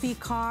annual fee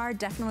card,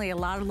 definitely a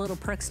lot of little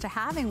perks to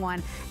having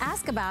one.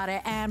 Ask about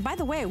it. And by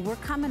the way, we're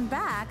coming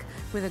back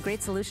with a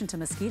great solution to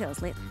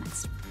mosquitoes later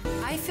next.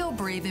 I feel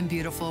brave and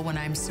beautiful when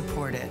I'm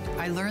supported.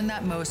 I learned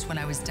that most when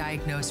I was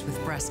diagnosed with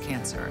breast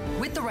cancer.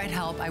 With the right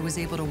help, I was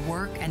able to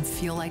work and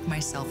feel like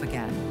myself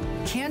again.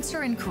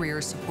 Cancer in Career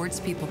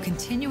supports people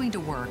continuing to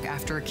work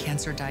after a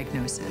cancer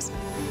diagnosis.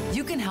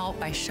 You can help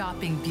by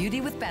shopping beauty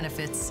with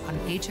benefits on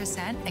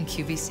HSN and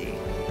QVC.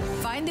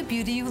 Find the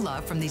beauty you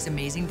love from these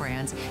amazing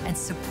brands and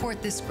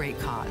support this great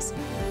cause.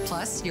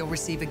 Plus, you'll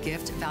receive a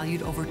gift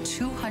valued over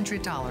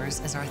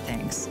 $200 as our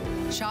thanks.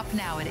 Shop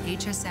now at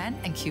HSN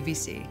and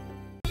QVC.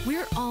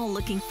 We're all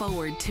looking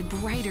forward to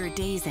brighter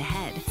days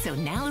ahead, so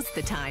now's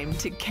the time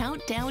to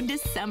count down to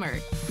summer.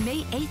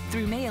 May 8th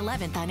through May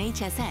 11th on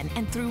HSN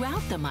and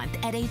throughout the month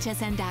at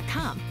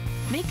hsn.com.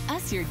 Make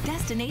us your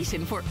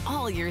destination for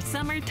all your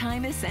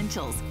summertime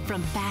essentials,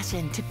 from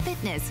fashion to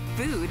fitness,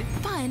 food,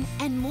 fun,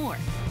 and more.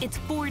 It's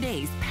 4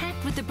 days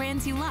packed with the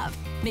brands you love,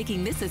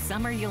 making this a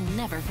summer you'll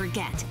never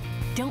forget.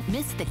 Don't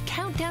miss the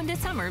countdown to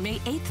summer May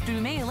 8th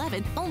through May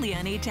 11th only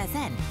on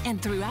HSN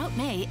and throughout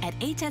May at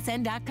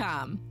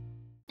hsn.com.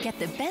 Get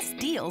the best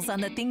deals on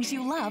the things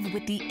you love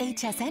with the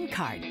HSN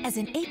card. As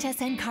an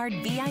HSN card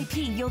VIP,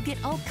 you'll get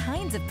all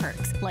kinds of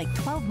perks, like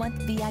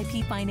 12-month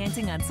VIP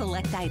financing on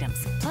select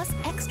items, plus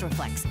extra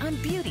flex on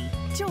beauty,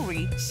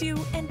 jewelry,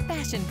 shoe, and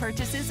fashion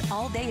purchases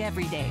all day,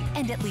 every day.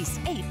 And at least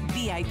 8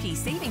 VIP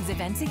savings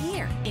events a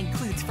year.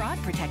 Includes fraud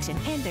protection,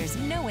 and there's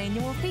no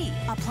annual fee.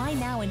 Apply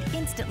now and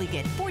instantly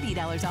get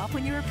 $40 off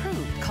when you're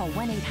approved. Call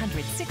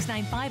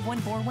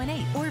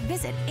 1-800-695-1418 or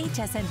visit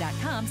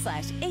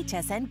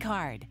hsn.com/HSN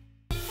card.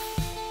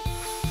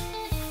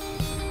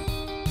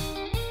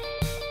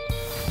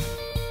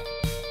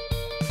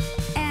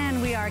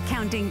 We are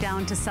counting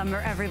down to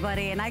summer,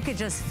 everybody, and I could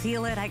just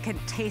feel it. I could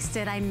taste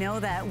it. I know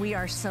that we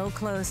are so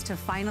close to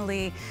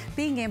finally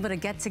being able to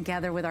get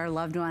together with our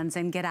loved ones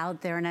and get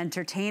out there and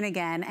entertain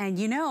again. And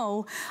you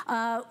know,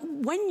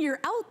 when you're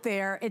out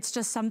there, it's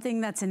just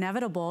something that's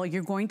inevitable.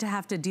 You're going to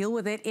have to deal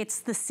with it. It's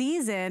the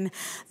season.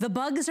 The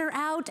bugs are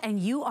out and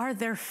you are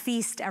their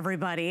feast,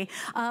 everybody.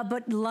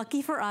 But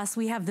lucky for us,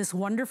 we have this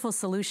wonderful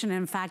solution.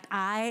 In fact,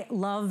 I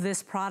love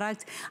this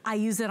product. I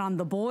use it on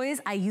the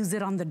boys. I use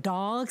it on the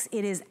dogs.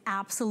 It is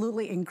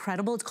absolutely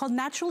incredible. It's called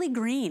Naturally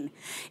Green.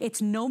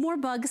 It's no more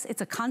bugs.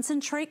 It's a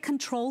concentrate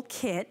control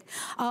kit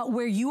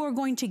where you are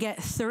going to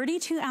get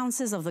 32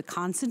 ounces of the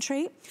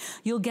concentrate.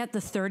 You'll get the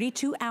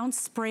 32-ounce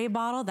spray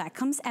bottle that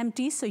comes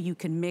empty so you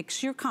can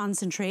mix your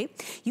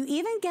concentrate. You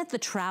even get the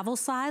travel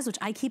size, which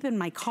I keep in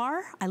my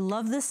car. I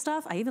love this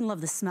stuff. I even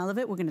love the smell of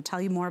it. We're going to tell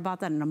you more about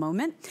that in a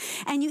moment.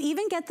 And you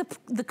even get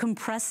the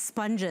compressed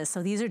sponges.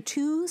 So these are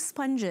 2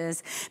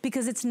 sponges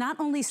because it's not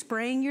only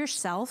spraying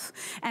yourself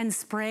and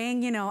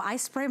spraying, you know, I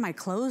spray my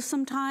clothes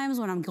sometimes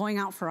when I'm going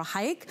out for a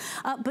hike,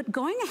 but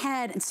going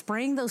ahead and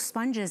spraying those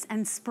sponges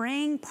and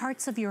spraying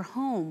parts of your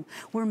home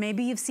where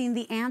maybe you've seen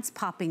the ants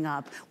popping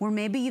up, where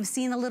maybe you've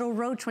seen a little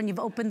roach when you've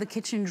opened the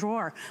kitchen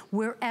drawer,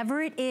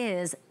 wherever it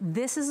is,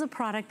 this is a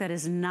product that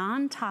is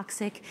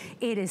non-toxic.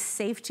 It is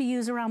safe to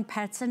use around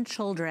pets and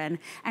children,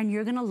 and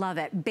you're gonna love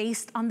it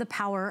based on the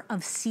power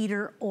of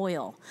cedar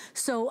oil.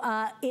 So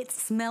it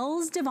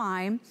smells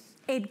divine.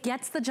 It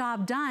gets the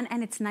job done,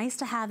 and it's nice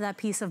to have that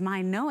peace of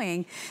mind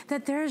knowing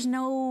that there's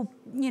no,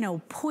 you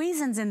know,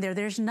 poisons in there.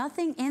 There's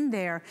nothing in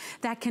there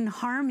that can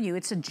harm you.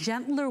 It's a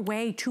gentler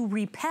way to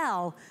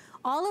repel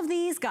all of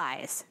these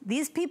guys.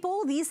 These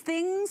people, these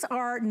things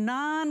are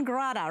non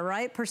grata,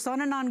 right?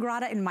 Persona non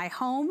grata in my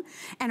home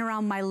and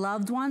around my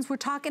loved ones. We're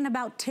talking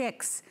about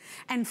ticks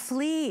and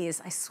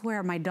fleas. I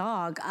swear, my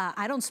dog,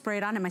 I don't spray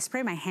it on him. I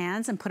spray my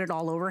hands and put it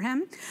all over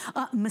him.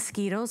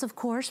 Mosquitoes, of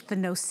course, the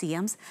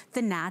no-see-ums,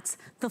 the gnats,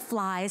 the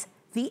flies,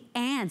 the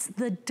ants,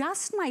 the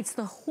dust mites,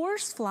 the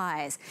horse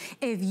flies.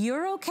 If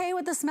you're okay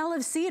with the smell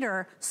of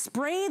cedar,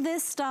 spray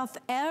this stuff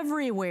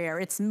everywhere.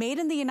 It's made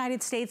in the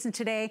United States, and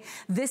today,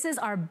 this is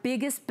our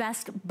biggest,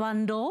 best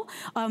bundle.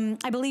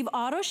 I believe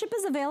auto ship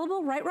is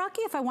available, right,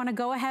 Rocky? If I wanna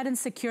go ahead and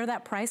secure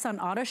that price on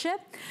auto ship.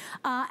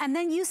 And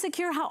then you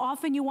secure how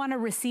often you wanna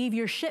receive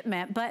your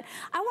shipment. But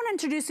I wanna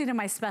introduce you to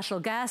my special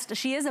guest.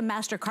 She is a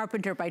master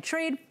carpenter by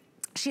trade.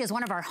 She is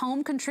one of our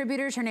home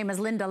contributors. Her name is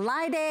Linda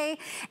Lyday.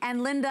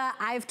 And Linda,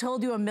 I've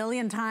told you a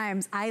million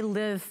times, I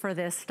live for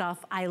this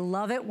stuff. I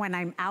love it. When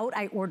I'm out,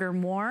 I order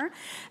more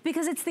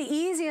because it's the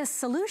easiest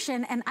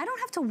solution and I don't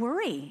have to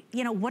worry.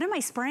 You know, what am I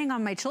spraying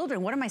on my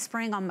children? What am I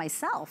spraying on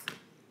myself?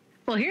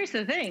 Well, here's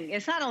the thing.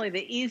 It's not only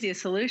the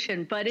easiest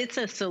solution, but it's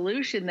a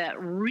solution that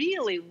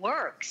really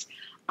works.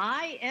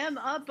 I am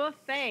a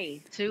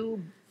buffet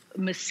to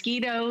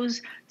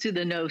mosquitoes, to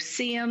the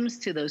no-see-ums,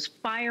 to those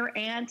fire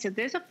ants. If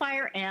there's a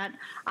fire ant,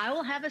 I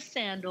will have a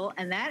sandal,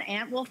 and that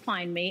ant will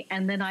find me,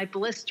 and then I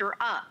blister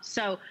up.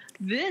 So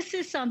this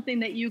is something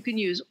that you can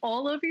use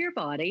all over your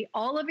body,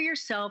 all over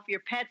yourself,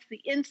 your pets,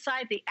 the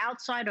inside, the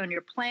outside, on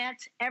your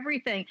plants,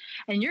 everything.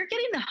 And you're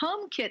getting the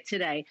home kit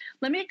today.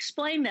 Let me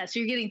explain that. So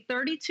you're getting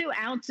 32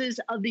 ounces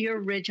of the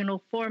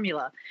original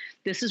formula.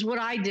 This is what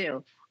I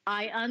do.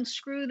 I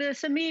unscrew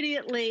this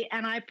immediately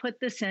and I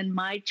put this in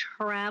my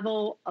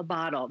travel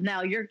bottle.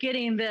 Now you're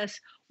getting this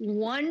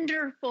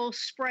wonderful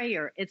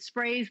sprayer. It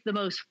sprays the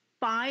most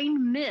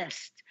fine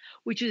mist,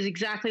 which is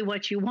exactly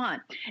what you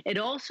want. It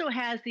also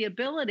has the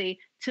ability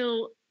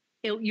to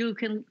you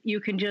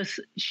can just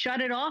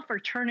shut it off or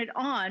turn it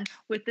on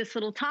with this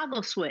little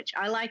toggle switch.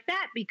 I like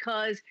that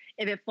because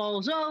if it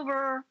falls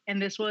over,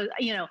 and this was,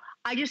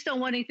 I just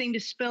don't want anything to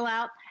spill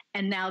out.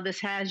 And now this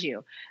has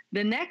you.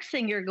 The next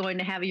thing you're going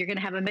to have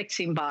a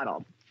mixing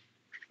bottle.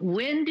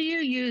 When do you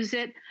use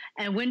it,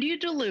 and when do you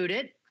dilute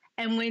it,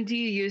 and when do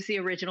you use the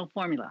original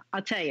formula?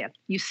 I'll tell you,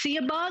 you see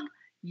a bug,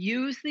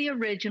 use the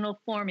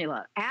original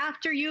formula.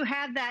 After you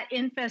have that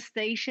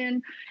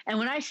infestation, and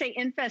when I say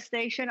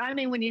infestation, I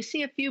mean when you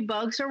see a few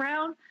bugs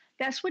around,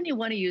 that's when you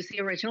want to use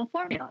the original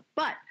formula.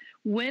 But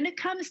when it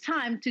comes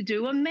time to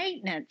do a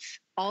maintenance,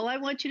 all I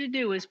want you to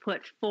do is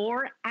put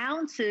 4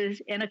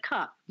 ounces in a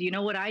cup. Do you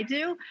know what I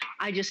do?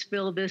 I just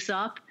fill this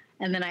up,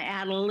 and then I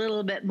add a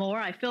little bit more.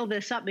 I fill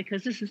this up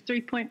because this is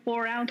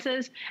 3.4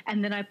 ounces,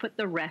 and then I put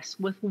the rest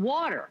with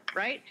water,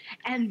 right?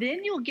 And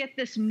then you'll get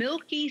this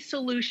milky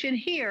solution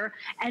here,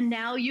 and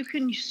now you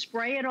can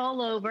spray it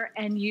all over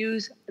and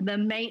use the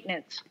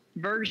maintenance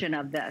version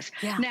of this.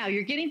 Yeah. Now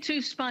you're getting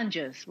 2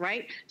 sponges,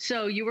 right?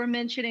 So you were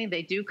mentioning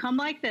they do come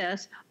like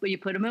this, but you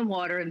put them in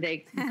water and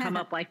they come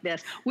up like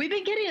this. We've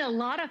been getting a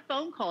lot of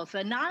phone calls,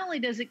 and not only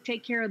does it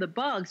take care of the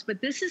bugs, but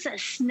this is a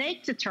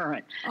snake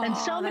deterrent. And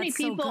so many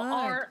people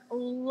are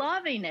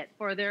loving it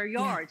for their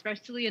yards,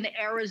 especially in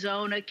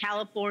Arizona,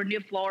 California,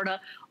 Florida,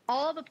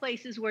 all the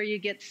places where you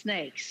get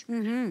snakes.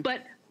 Mm-hmm.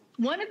 But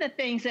one of the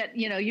things that,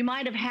 you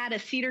might have had a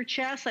cedar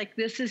chest like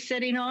this is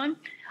sitting on.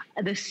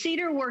 The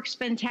cedar works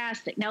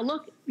fantastic. Now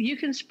look, you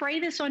can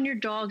spray this on your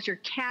dogs, your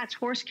cats,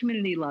 horse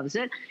community loves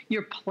it,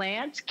 your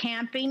plants,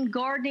 camping,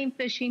 gardening,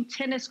 fishing,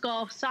 tennis,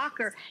 golf,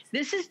 soccer.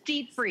 This is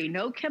deep free,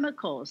 no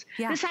chemicals.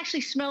 Yeah. This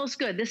actually smells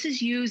good. This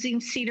is using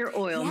cedar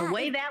oil. Yeah. And the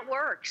way that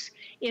works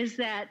is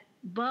that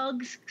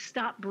bugs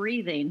stop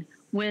breathing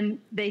when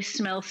they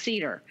smell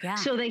cedar. Yeah.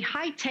 So they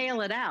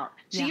hightail it out.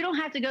 So you don't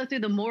have to go through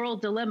the moral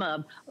dilemma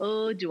of,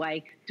 oh, do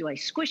I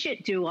squish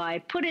it? Do I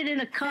put it in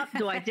a cup?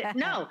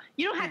 No,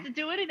 you don't have to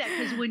do any of that,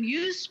 because when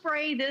you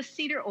spray this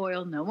cedar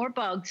oil, no more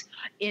bugs,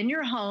 in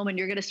your home, and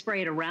you're going to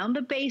spray it around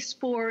the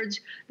baseboards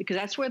because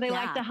that's where they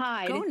like to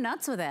hide. Go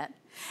nuts with it.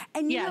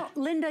 And you know,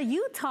 Linda,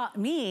 you taught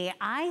me,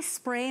 I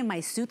spray my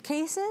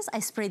suitcases. I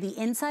spray the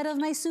inside of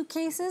my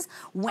suitcases.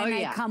 When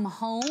I come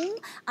home,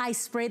 I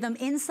spray them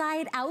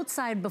inside,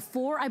 outside,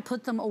 before I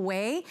put them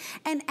away.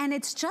 And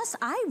it's just,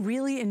 I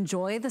really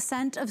enjoy the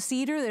scent of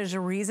cedar. There's a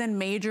reason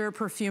major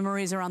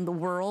perfumeries around the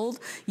world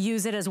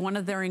use it as one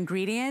of their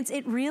ingredients.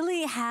 It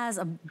really has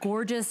a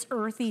gorgeous,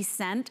 earthy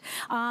scent.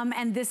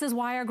 And this is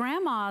why our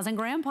grandmas and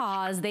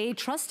grandpas, they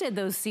trusted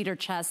those cedar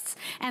chests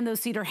and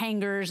those cedar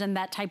hangers and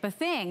that type of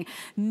thing.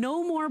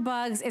 No More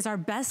Bugs is our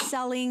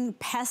best-selling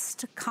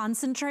pest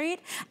concentrate,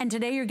 and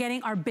today you're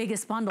getting our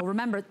biggest bundle.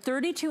 Remember,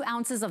 32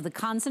 ounces of the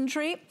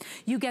concentrate.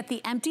 You get the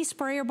empty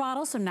sprayer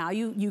bottle, so now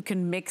you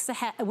can mix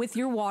with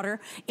your water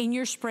in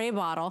your spray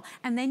bottle,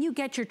 and then you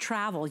get your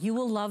travel. You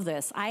will love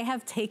this. I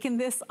have taken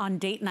this on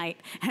date night,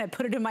 and I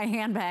put it in my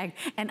handbag,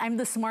 and I'm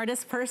the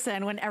smartest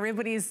person when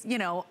everybody's,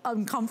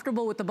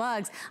 uncomfortable with the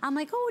bugs. I'm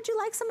like, oh, would you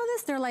like some of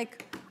this? They're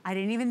like, I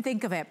didn't even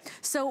think of it.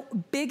 So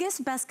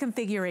biggest, best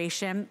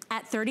configuration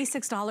at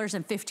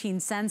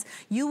 $36.15.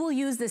 You will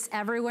use this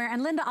everywhere.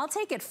 And Linda, I'll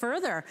take it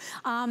further.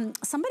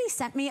 Somebody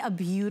sent me a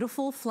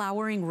beautiful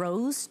flowering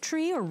rose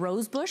tree or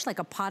rose bush, like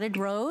a potted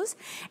rose.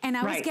 And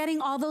I was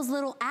getting all those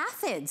little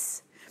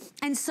aphids.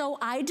 And so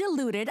I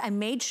diluted, I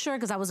made sure,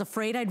 because I was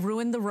afraid I'd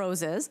ruin the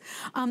roses.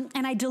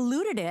 And I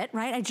diluted it,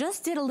 right? I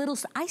just did a little,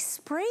 I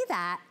spray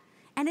that,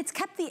 and it's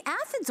kept the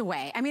aphids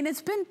away. I mean,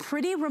 it's been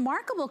pretty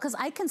remarkable because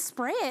I can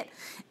spray it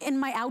in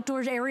my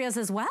outdoors areas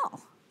as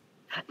well.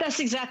 That's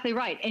exactly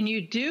right. And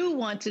you do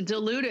want to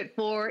dilute it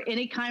for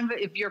any kind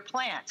of your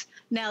plants.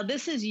 Now,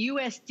 this is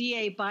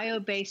USDA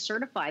bio-based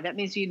certified. That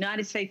means the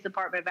United States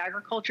Department of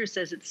Agriculture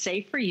says it's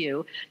safe for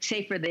you,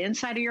 safe for the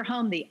inside of your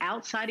home, the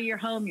outside of your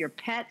home, your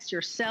pets,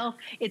 yourself.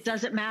 It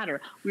doesn't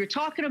matter. We were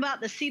talking about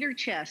the cedar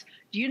chest.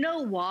 Do you know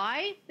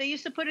why they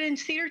used to put it in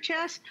cedar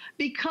chest?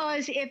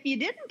 Because if you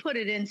didn't put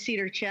it in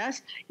cedar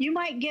chest, you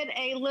might get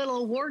a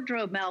little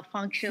wardrobe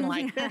malfunction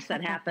like this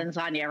that happens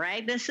on you,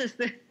 right?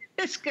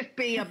 This could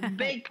be a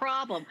big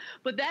problem,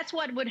 but that's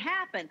what would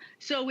happen.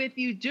 So if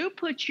you do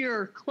put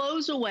your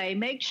clothes away,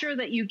 make sure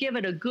that you give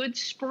it a good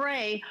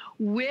spray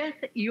with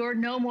your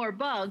No More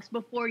Bugs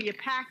before you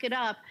pack it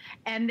up.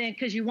 And then,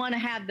 because you want to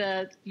have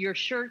your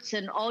shirts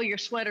and all your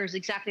sweaters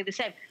exactly the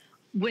same.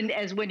 when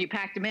you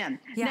packed them in.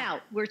 Yeah.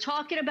 Now, we're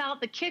talking about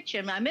the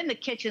kitchen. I'm in the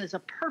kitchen. It's a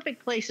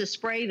perfect place to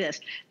spray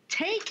this.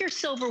 Take your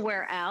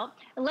silverware out.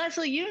 And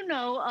Leslie, you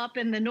know, up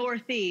in the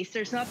Northeast,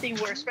 there's nothing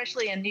worse,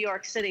 especially in New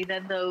York City,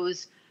 than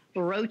those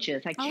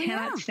roaches. I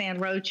cannot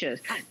stand roaches.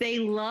 They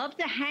love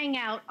to hang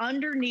out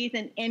underneath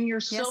and in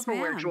your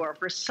silverware drawer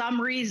for some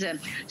reason.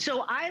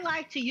 So I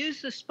like to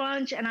use the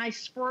sponge and I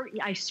spray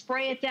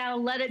it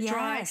down, let it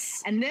dry,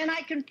 and then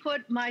I can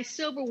put my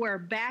silverware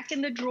back in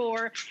the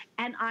drawer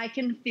and I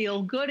can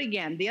feel good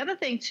again. The other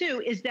thing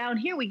too is down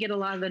here we get a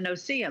lot of the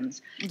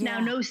no-see-ums. Now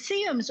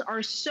no-see-ums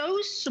are so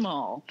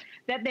small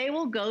that they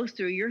will go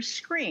through your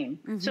screen.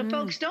 So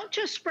folks, don't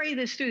just spray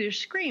this through your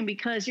screen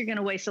because you're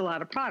gonna waste a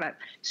lot of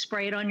product.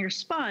 Spray it on your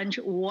sponge,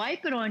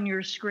 wipe it on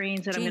your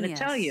screens, and I'm gonna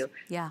tell you,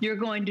 you're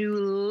going to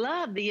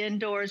love the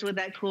indoors with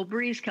that cool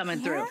breeze coming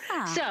through.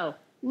 So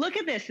look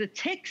at this, the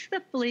ticks,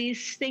 the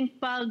fleas, stink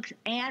bugs,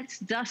 ants,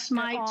 dust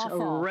mites,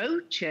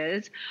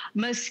 roaches,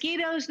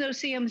 mosquitoes,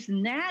 no-see-ums,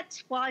 gnats,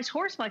 flies,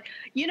 horseflies.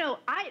 You know,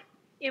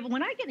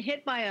 when I get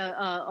hit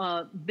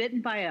by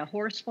bitten by a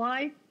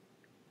horsefly,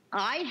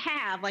 I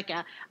have like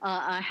a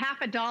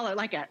half a dollar,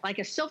 like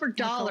a silver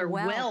dollar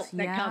welt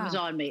that comes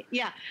on me.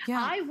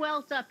 I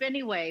welt up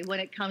anyway when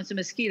it comes to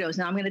mosquitoes.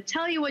 Now I'm going to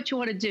tell you what you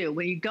want to do.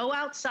 When you go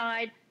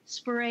outside,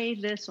 spray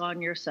this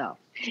on yourself.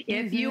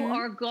 If you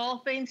are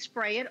golfing,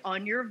 spray it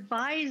on your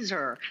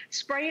visor.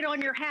 Spray it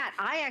on your hat.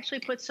 I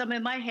actually put some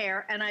in my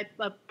hair and I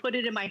put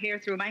it in my hair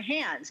through my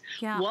hands.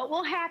 What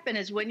will happen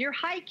is when you're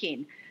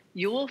hiking,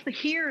 you'll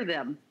hear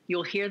them.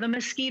 You'll hear the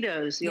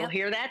mosquitoes. You'll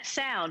hear that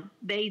sound.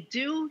 They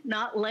do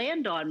not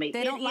land on me.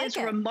 They don't like it. It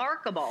is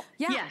remarkable.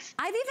 Yes.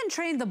 I've even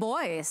trained the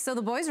boys. So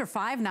the boys are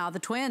 5 now, the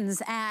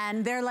twins,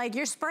 and they're like,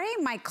 you're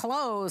spraying my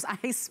clothes.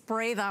 I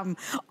spray them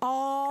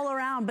all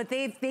around, but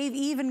they've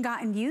even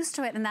gotten used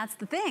to it, and that's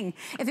the thing.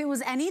 If it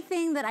was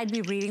anything that I'd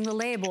be reading the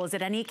label, is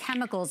it any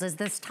chemicals? Is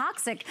this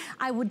toxic?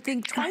 I would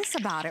think twice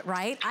about it,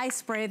 right? I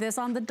spray this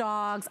on the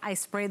dogs. I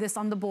spray this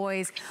on the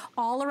boys,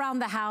 all around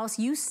the house.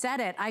 You said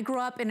it. I grew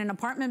up in an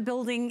apartment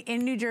building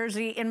in New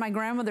Jersey in my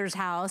grandmother's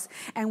house,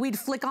 and we'd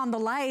flick on the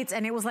lights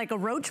and it was like a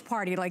roach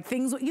party, like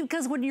things,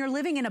 because when you're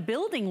living in a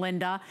building,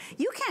 Linda,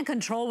 you can't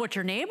control what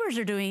your neighbors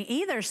are doing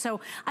either. So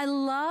I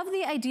love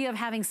the idea of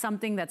having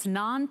something that's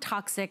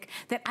non-toxic,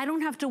 that I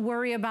don't have to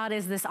worry about,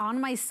 is this on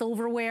my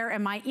silverware?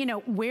 Am I, you know,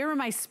 where am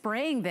I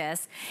spraying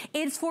this?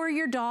 It's for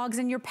your dogs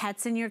and your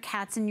pets and your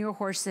cats and your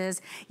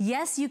horses.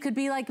 Yes, you could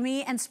be like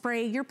me and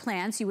spray your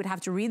plants. You would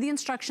have to read the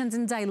instructions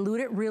and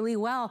dilute it really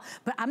well.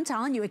 But I'm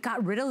telling you, it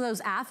got rid of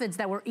those aphids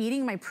that were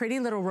eating my pretty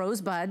little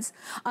rosebuds.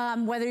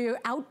 Whether you're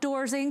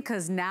outdoorsing,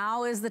 because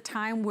now is the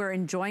time we're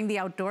enjoying the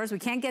outdoors. We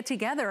can't get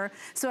together,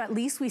 so at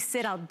least we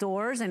sit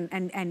outdoors and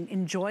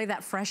enjoy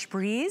that fresh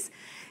breeze.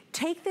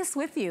 Take this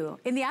with you.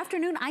 In the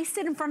afternoon, I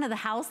sit in front of the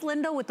house,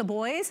 Linda, with the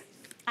boys.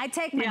 I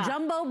take my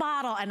jumbo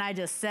bottle and I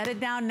just set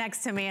it down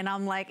next to me, and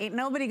I'm like, ain't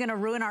nobody gonna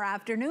ruin our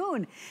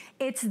afternoon.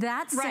 It's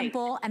that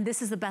simple, and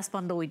this is the best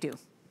bundle we do.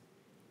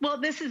 Well,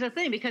 this is the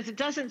thing, because it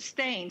doesn't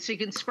stain, so you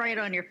can spray it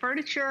on your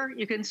furniture,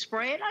 you can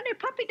spray it on your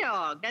puppy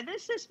dog. Now,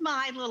 this is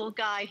my little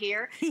guy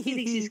here. He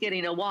thinks he's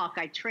getting a walk.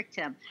 I tricked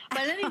him.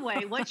 But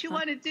anyway, what you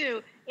want to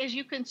do is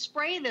you can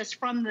spray this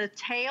from the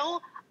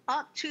tail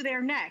up to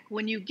their neck.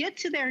 When you get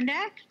to their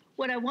neck,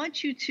 what I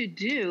want you to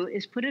do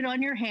is put it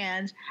on your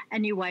hands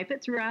and you wipe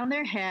it throughout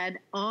their head,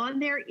 on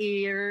their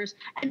ears,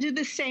 and do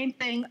the same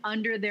thing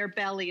under their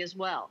belly as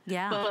well.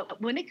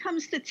 But when it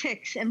comes to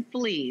ticks and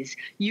fleas,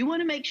 you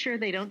want to make sure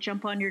they don't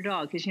jump on your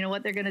dog, because you know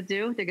what they're going to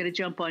do? They're going to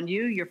jump on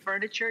you, your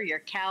furniture, your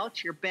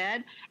couch, your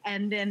bed,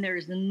 and then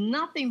there's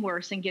nothing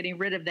worse than getting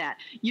rid of that.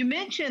 You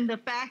mentioned the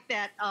fact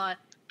that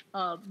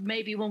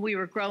maybe when we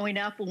were growing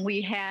up, when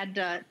we had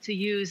to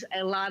use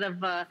a lot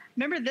of,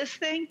 remember this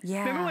thing?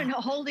 Remember when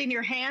holding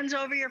your hands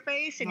over your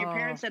face and your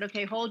parents said,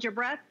 okay, hold your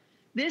breath?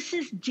 This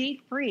is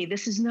DEET free.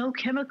 This is no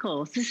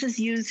chemicals. This is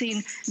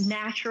using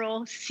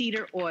natural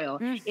cedar oil.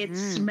 It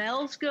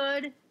smells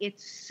good.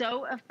 It's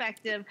so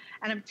effective.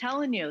 And I'm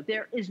telling you,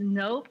 there is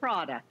no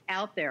product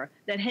out there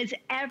that has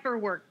ever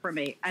worked for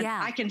me. And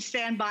I can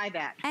stand by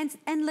that.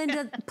 And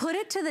Linda, put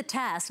it to the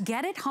test.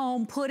 Get it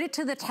home, put it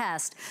to the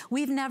test.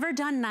 We've never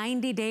done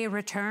 90-day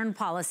return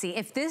policy.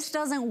 If this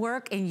doesn't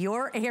work in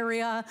your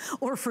area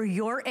or for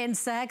your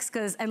insects,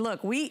 because, and look,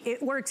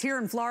 it works here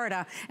in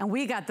Florida, and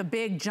we got the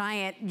big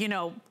giant, you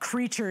know,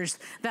 creatures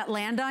that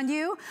land on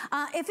you.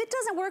 If it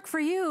doesn't work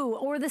for you,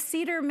 or the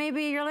cedar,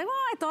 maybe you're like, well,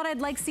 I thought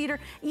I'd like cedar.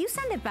 You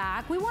send it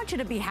back. We want you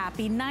to be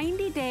happy.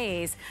 90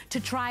 days to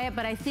try it,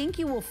 but I think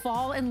you will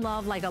fall in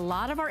love like a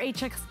lot of our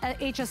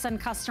HSN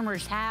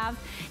customers have.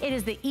 It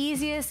is the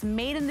easiest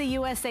made in the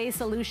USA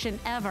solution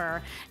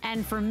ever.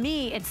 And for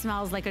me, it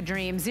smells like a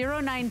dream.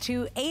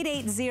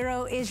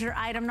 092880 is your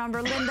item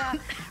number. Linda,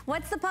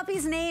 what's the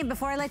puppy's name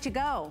before I let you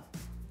go?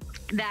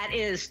 That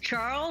is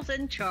Charles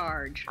in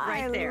charge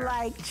right there.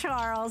 I like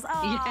Charles.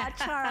 Oh, yeah.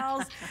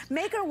 Charles.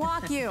 Make her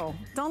walk you.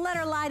 Don't let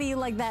her lie to you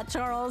like that,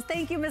 Charles.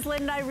 Thank you, Miss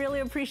Linda. I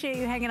really appreciate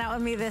you hanging out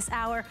with me this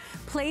hour.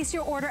 Place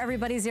your order,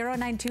 everybody.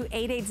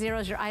 092880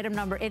 is your item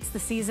number. It's the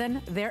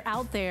season. They're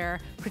out there.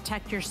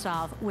 Protect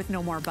yourself with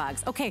no more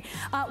bugs. Okay,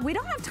 we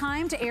don't have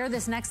time to air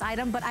this next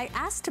item, but I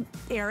asked to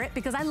air it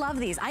because I love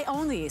these. I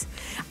own these.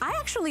 I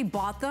actually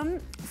bought them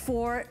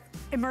for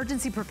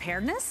emergency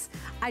preparedness.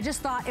 I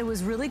just thought it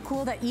was really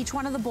cool that each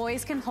one of the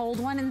boys can hold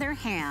one in their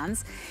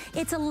hands.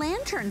 It's a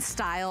lantern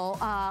style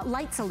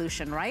light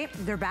solution, right?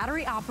 They're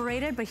battery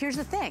operated, but here's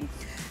the thing.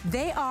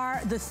 They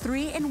are the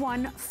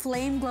 3-in-1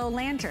 flame glow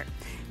lantern.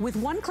 With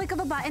one click of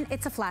a button,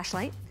 it's a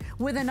flashlight.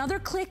 With another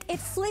click, it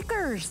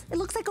flickers. It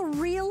looks like a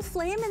real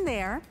flame in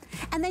there.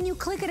 And then you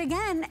click it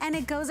again and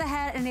it goes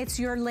ahead and it's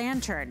your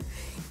lantern.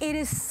 It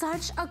is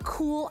such a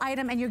cool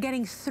item, and you're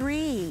getting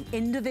 3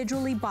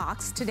 individually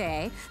boxed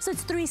today. So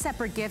it's 3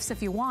 separate gifts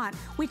if you want.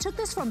 We took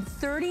this from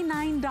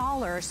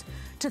 $39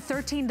 to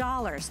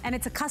 $13, and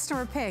it's a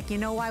customer pick. You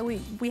know why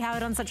we have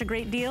it on such a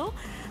great deal?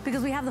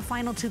 Because we have the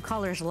final 2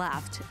 colors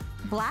left,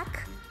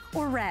 black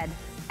or red.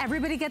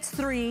 Everybody gets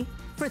 3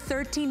 for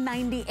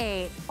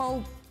 $13.98.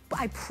 Oh,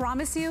 I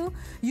promise you,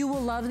 you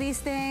will love these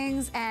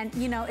things. And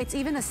you know, it's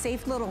even a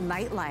safe little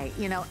nightlight.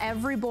 You know,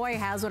 every boy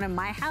has one in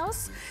my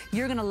house.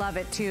 You're gonna love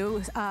it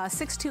too.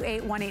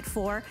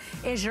 628184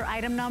 is your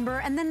item number.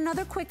 And then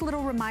another quick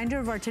little reminder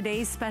of our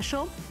today's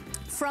special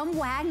from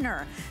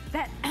Wagner,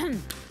 that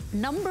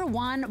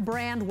 #1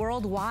 brand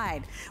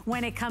worldwide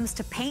when it comes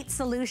to paint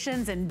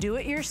solutions and do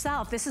it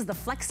yourself. This is the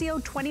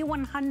Flexio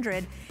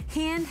 2100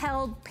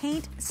 handheld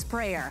paint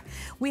sprayer.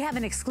 We have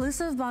an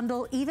exclusive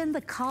bundle. Even the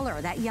color,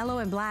 that yellow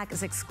and black,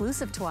 is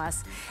exclusive to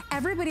us.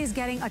 Everybody's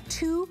getting a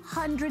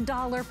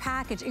 $200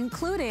 package,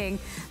 including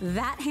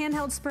that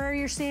handheld sprayer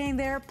you're seeing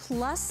there,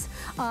 plus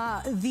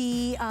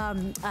the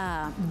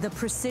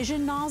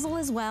precision nozzle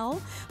as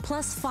well,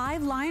 plus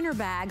 5 liner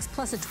bags,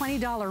 plus a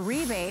 $20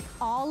 rebate.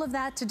 All of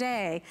that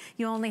today.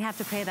 You only have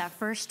to pay that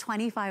first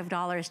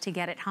 $25 to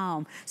get it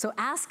home. So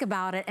ask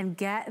about it and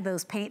get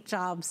those paint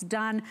jobs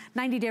done.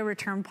 90-day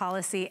return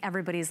policy.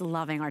 Everybody's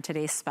loving our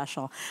today's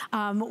special.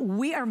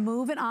 We are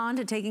moving on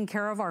to taking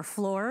care of our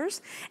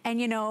floors. And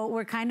you know,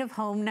 we're kind of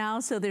home now,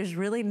 so there's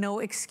really no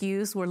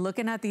excuse. We're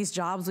looking at these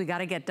jobs we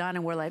gotta get done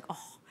and we're like,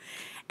 oh.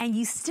 And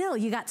you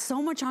got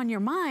so much on your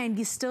mind,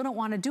 you still don't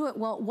want to do it.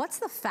 Well, what's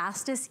the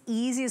fastest,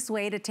 easiest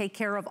way to take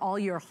care of all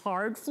your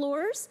hard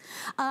floors?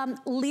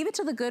 Leave it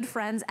to the good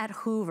friends at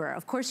Hoover.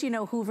 Of course, you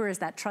know Hoover is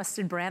that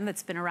trusted brand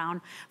that's been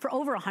around for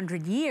over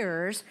 100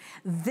 years.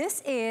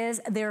 This is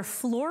their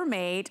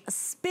FloorMate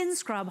Spin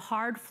Scrub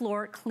Hard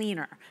Floor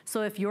Cleaner.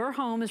 So if your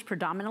home is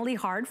predominantly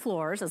hard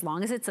floors, as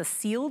long as it's a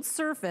sealed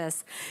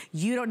surface,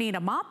 you don't need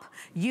a mop,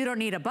 you don't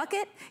need a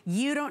bucket,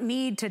 you don't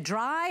need to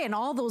dry and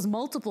all those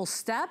multiple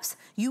steps.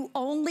 You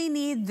only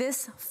need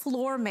this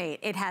FloorMate.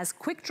 It has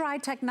quick dry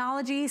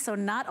technology, so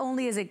not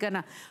only is it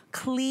gonna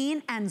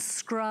clean and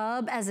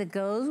scrub as it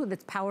goes with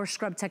its power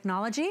scrub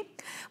technology,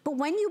 but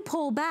when you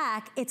pull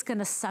back, it's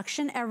gonna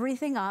suction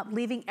everything up,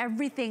 leaving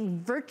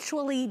everything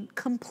virtually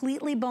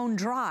completely bone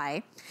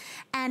dry.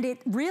 And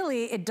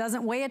it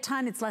doesn't weigh a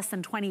ton, it's less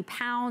than 20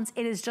 pounds.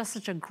 It is just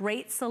such a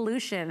great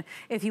solution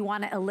if you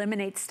wanna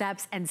eliminate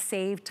steps and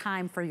save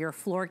time for your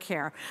floor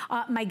care.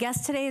 My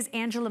guest today is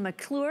Angela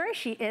McClure.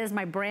 She is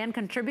my brand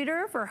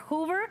contributor for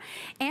Hoover.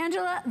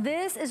 Angela,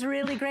 this is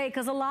really great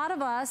because a lot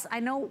of us, I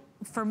know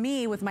for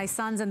me with my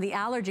sons and the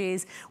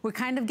allergies, we're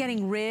kind of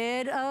getting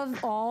rid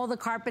of all the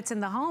carpets in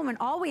the home and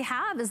all we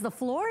have is the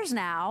floors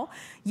now.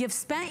 You've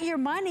spent your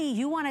money,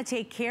 you want to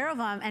take care of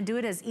them and do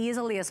it as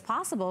easily as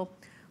possible.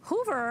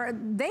 Hoover,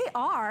 they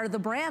are the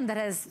brand that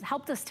has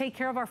helped us take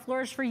care of our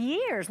floors for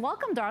years.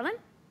 Welcome, darling.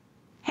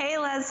 Hey,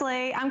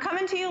 Leslie. I'm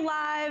coming to you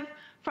live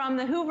from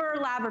the Hoover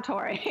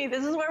Laboratory.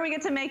 This is where we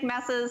get to make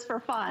messes for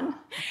fun.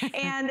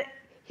 And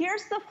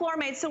here's the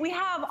FloorMate. So we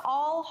have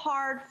all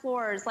hard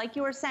floors. Like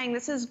you were saying,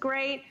 this is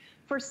great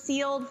for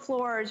sealed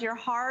floors, your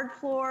hard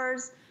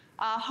floors,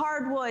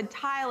 hardwood,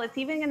 tile. It's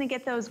even gonna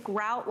get those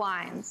grout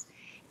lines.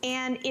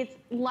 And it's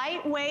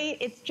lightweight,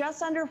 it's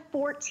just under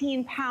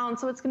 14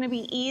 pounds, so it's gonna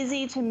be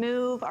easy to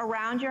move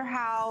around your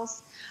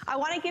house. I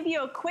wanna give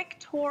you a quick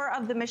tour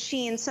of the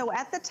machine. So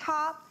at the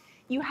top,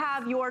 you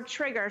have your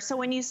trigger. So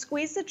when you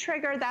squeeze the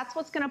trigger, that's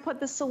what's gonna put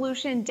the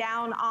solution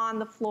down on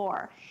the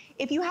floor.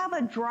 If you have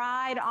a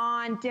dried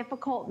on,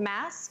 difficult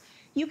mess,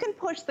 you can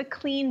push the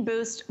Clean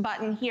Boost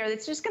button here.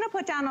 It's just gonna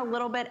put down a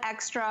little bit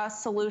extra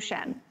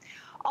solution.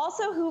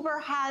 Also, Hoover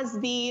has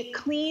the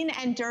clean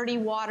and dirty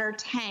water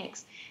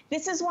tanks.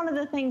 This is one of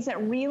the things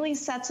that really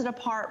sets it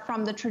apart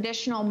from the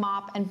traditional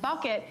mop and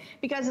bucket,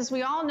 because as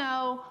we all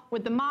know,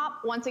 with the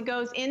mop, once it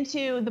goes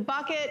into the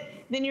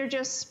bucket, then you're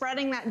just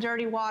spreading that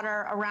dirty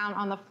water around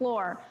on the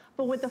floor.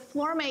 But with the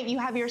FloorMate, you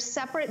have your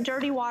separate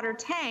dirty water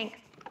tank.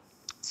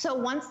 So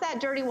once that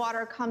dirty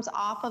water comes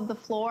off of the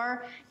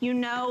floor, you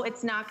know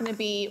it's not going to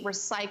be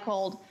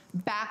recycled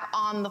back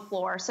on the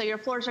floor. So your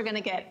floors are gonna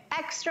get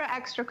extra,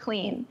 extra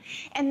clean.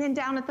 And then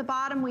down at the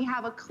bottom, we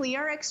have a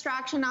clear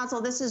extraction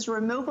nozzle. This is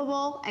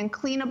removable and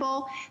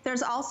cleanable.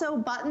 There's also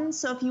buttons,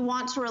 so if you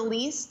want to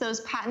release those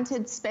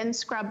patented spin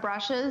scrub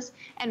brushes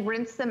and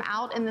rinse them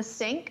out in the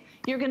sink,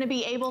 you're gonna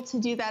be able to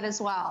do that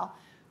as well.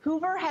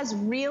 Hoover has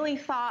really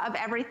thought of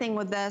everything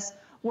with this.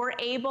 We're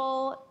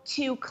able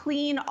to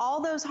clean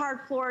all those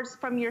hard floors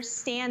from your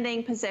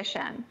standing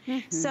position.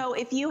 So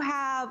if you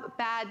have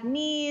bad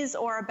knees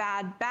or a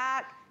bad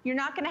back, you're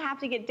not gonna have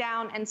to get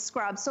down and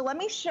scrub. So let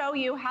me show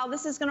you how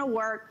this is gonna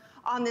work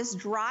on this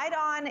dried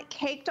on,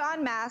 caked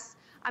on mess.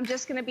 I'm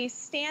just gonna be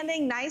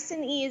standing nice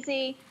and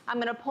easy. I'm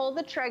gonna pull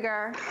the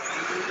trigger.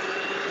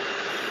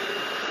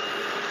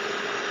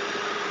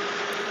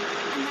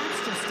 And that's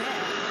just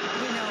it.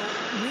 You know,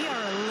 we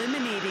are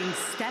eliminating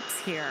steps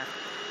here.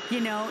 You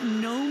know,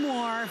 no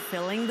more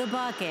filling the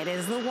bucket.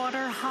 Is the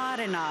water hot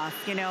enough?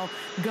 You know,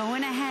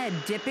 going ahead,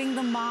 dipping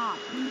the mop,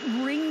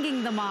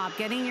 wringing the mop,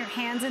 getting your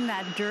hands in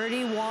that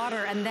dirty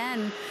water, and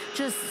then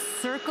just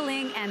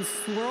circling and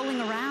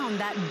swirling around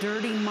that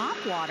dirty mop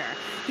water.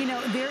 You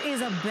know, there is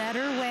a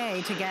better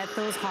way to get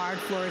those hard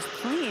floors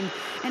clean.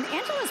 And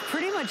Angela's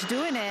pretty much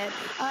doing it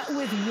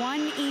with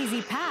one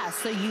easy pass.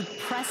 So you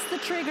press the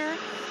trigger,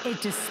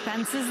 it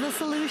dispenses the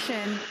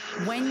solution.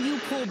 When you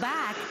pull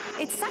back,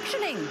 it's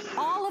suctioning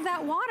all of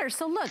that water.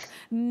 So look,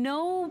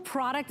 no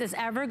product is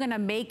ever gonna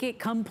make it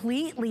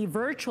completely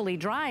virtually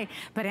dry,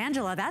 but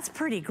Angela, that's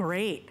pretty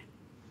great.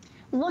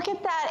 Look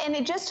at that, and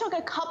it just took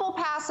a couple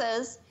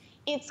passes.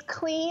 It's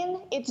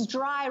clean, it's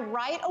dry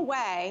right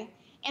away,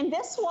 and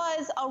this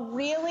was a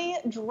really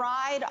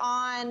dried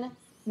on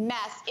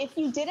mess. If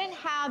you didn't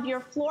have your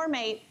floor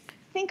mate,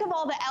 think of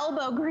all the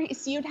elbow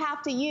grease you'd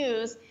have to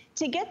use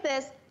to get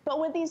this, but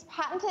with these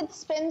patented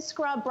spin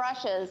scrub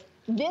brushes,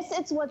 this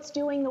is what's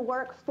doing the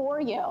work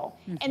for you.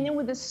 And then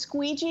with the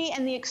squeegee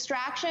and the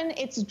extraction,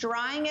 it's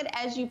drying it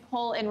as you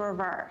pull in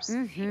reverse.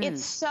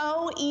 It's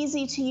so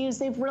easy to use.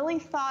 They've really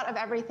thought of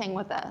everything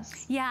with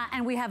this. Yeah,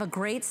 and we have a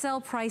great sale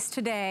price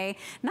today.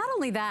 Not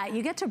only that,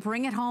 you get to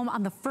bring it home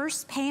on the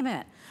first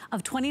payment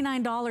of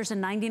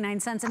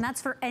 $29.99, and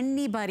that's for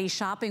anybody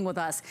shopping with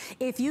us.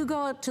 If you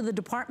go to the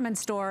department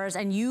stores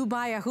and you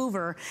buy a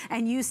Hoover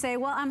and you say,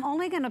 well, I'm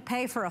only gonna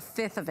pay for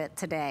 1/5 of it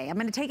today. I'm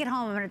gonna take it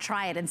home, I'm gonna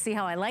try it and see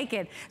how I like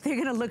it. They're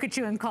gonna look at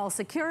you and call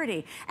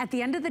security. At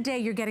the end of the day,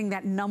 you're getting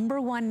that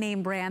 #1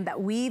 name brand that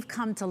we've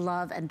come to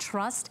love and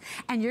trust,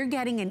 and you're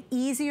getting an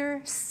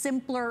easier,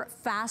 simpler,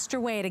 faster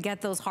way to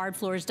get those hard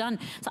floors done.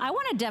 So I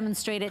wanna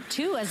demonstrate it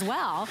too as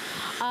well,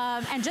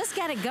 and just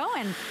get it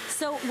going.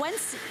 So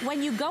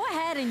when you go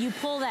ahead and you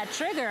pull that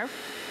trigger,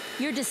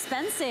 you're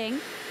dispensing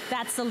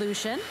that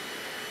solution.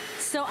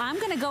 So I'm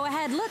gonna go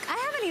ahead, look, I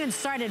haven't even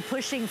started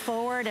pushing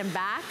forward and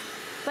back,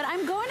 but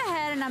I'm going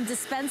ahead and I'm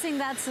dispensing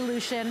that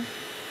solution.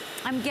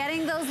 I'm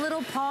getting those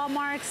little paw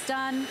marks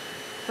done,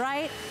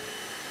 right?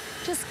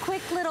 Just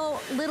quick little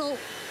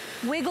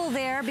wiggle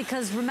there,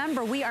 because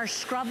remember, we are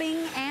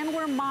scrubbing and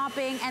we're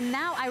mopping, and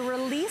now I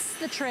release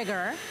the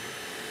trigger,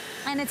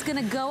 and it's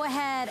gonna go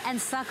ahead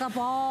and suck up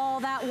all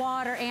that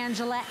water,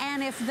 Angela.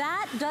 And if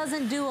that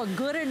doesn't do a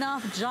good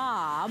enough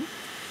job,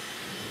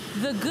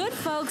 the good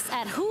folks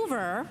at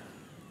Hoover,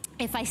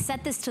 if I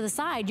set this to the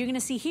side, you're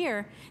gonna see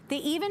here, they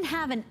even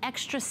have an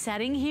extra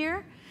setting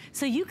here.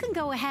 So you can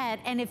go ahead,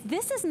 and if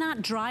this is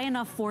not dry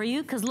enough for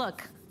you, because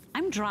look,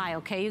 I'm dry,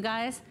 okay, you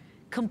guys?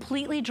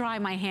 Completely dry,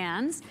 my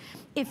hands.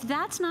 If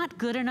that's not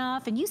good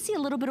enough, and you see a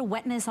little bit of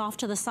wetness off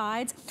to the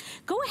sides,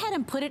 go ahead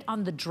and put it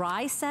on the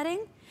dry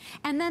setting.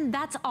 And then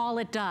that's all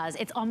it does.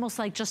 It's almost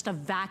like just a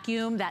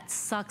vacuum that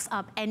sucks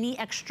up any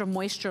extra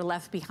moisture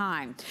left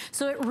behind.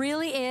 So it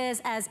really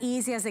is as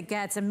easy as it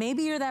gets. And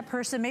maybe you're that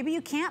person, maybe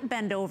you can't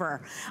bend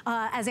over,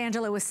 as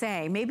Angela was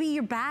saying. Maybe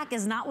your back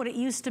is not what it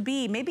used to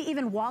be. Maybe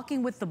even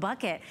walking with the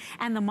bucket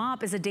and the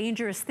mop is a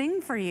dangerous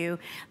thing for you.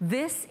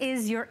 This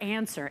is your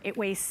answer. It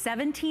weighs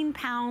 17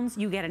 pounds.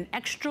 You get an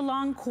extra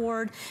long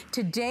cord.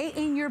 Today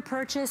in your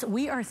purchase,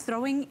 we are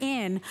throwing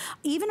in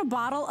even a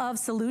bottle of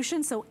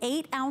solution, so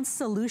 8-ounce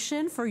solution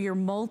for your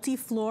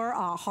multi-floor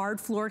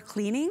hard floor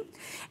cleaning.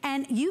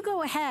 And you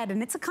go ahead,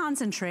 and it's a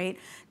concentrate,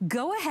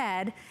 go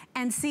ahead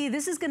and see,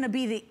 this is gonna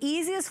be the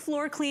easiest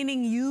floor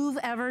cleaning you've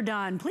ever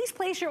done. Please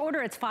place your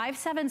order, it's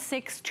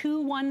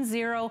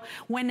 576210.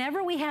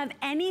 Whenever we have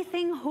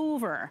anything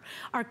Hoover,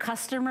 our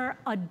customer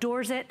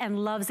adores it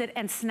and loves it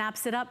and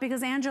snaps it up,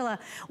 because Angela,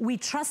 we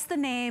trust the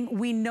name,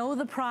 we know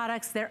the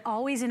products, they're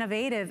always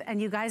innovative,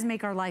 and you guys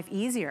make our life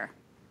easier.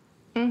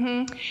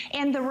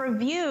 And the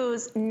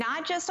reviews,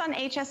 not just on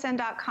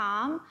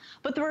hsn.com,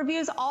 but the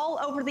reviews all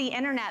over the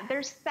internet.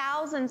 There's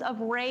thousands of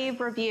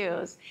rave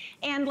reviews.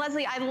 And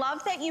Leslie, I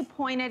love that you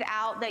pointed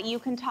out that you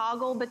can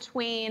toggle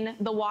between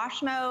the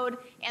wash mode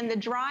and the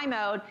dry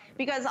mode,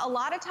 because a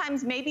lot of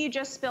times maybe you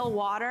just spill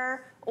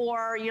water,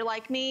 or you're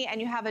like me and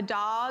you have a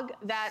dog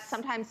that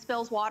sometimes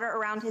spills water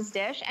around his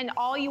dish, and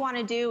all you want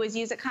to do is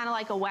use it kind of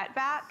like a wet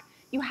vac.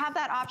 You have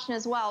that option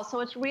as well, so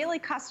it's really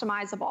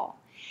customizable.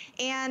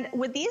 And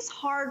with these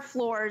hard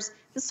floors,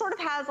 this sort of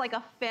has like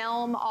a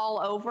film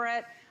all over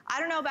it. I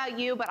don't know about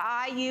you, but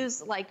I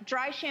use like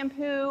dry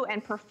shampoo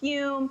and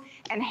perfume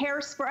and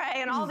hairspray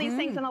and all these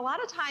things. And a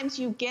lot of times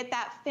you get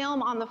that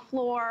film on the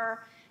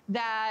floor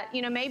that,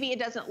 you know, maybe it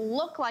doesn't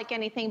look like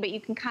anything, but you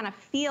can kind of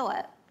feel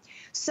it.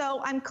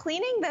 So I'm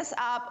cleaning this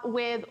up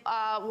with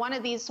one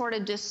of these sort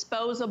of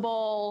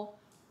disposable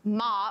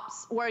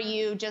mops where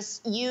you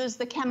just use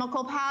the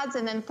chemical pads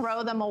and then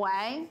throw them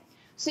away.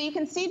 So you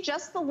can see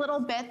just the little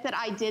bit that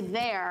I did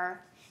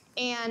there.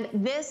 And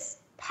this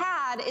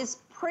pad is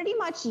pretty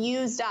much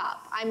used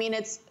up. I mean,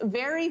 it's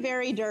very,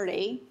 very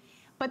dirty.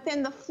 But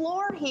then the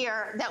floor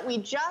here that we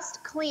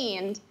just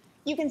cleaned,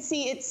 you can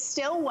see it's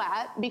still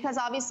wet because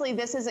obviously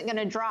this isn't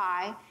gonna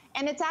dry,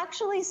 and it's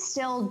actually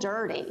still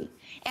dirty.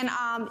 And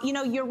you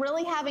know, you're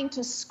really having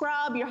to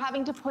scrub, you're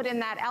having to put in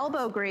that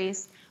elbow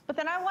grease, but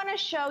then I wanna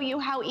show you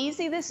how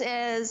easy this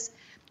is,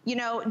 you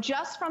know,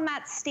 just from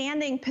that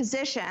standing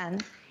position,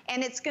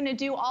 and it's gonna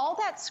do all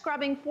that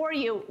scrubbing for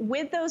you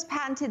with those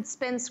patented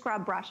spin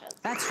scrub brushes.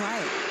 That's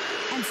right.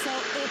 And so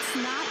it's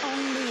not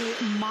only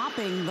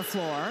mopping the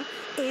floor,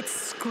 it's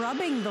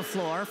scrubbing the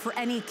floor for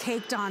any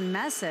caked on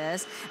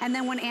messes. And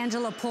then when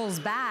Angela pulls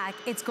back,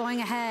 it's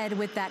going ahead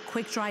with that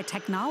quick dry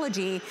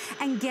technology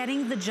and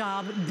getting the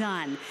job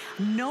done.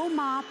 No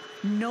mop,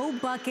 no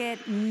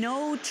bucket,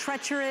 no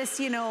treacherous,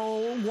 you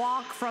know,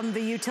 walk from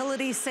the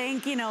utility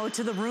sink, you know,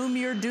 to the room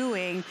you're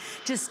doing.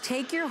 Just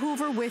take your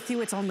Hoover with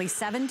you. It's only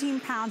 17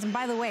 pounds. And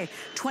by the way,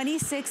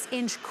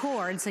 26-inch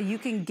cord, so you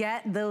can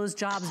get those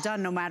jobs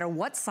done no matter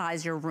what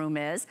size your room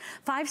is.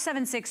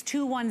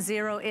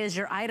 576210 is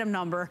your item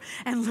number.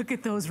 And look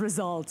at those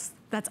results.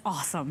 That's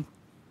awesome.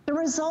 The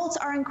results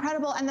are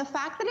incredible. And the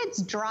fact that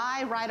it's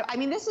dry right, I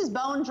mean, this is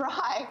bone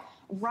dry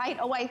right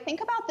away.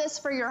 Think about this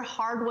for your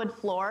hardwood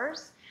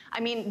floors. I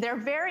mean, they're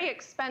very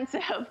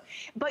expensive,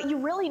 but you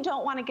really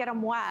don't want to get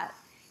them wet.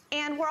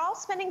 And we're all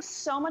spending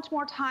so much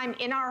more time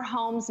in our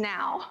homes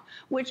now,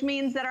 which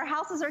means that our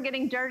houses are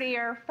getting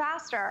dirtier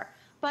faster.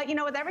 But you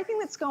know, with everything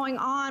that's going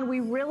on, we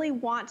really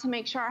want to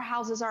make sure our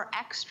houses are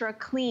extra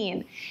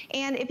clean.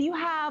 And if you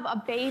have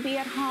a baby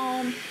at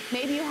home,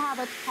 maybe you have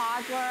a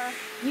toddler,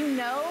 you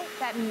know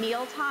that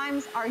meal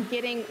times are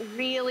getting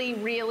really,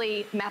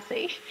 really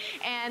messy.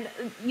 And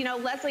you know,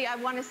 Leslie, I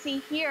want to see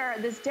here,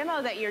 this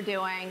demo that you're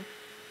doing,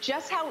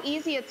 just how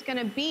easy it's going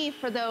to be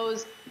for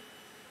those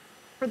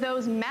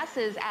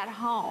messes at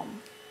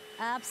home.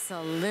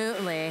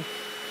 Absolutely.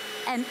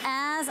 And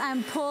as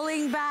I'm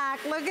pulling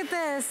back, look at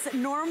this.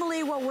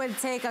 Normally what would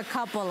take a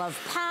couple of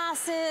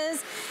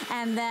passes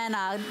and then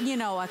you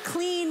know, a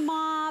clean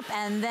mop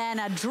and then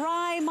a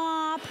dry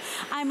mop.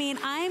 I mean,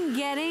 I'm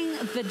getting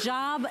the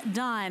job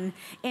done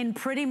in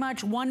pretty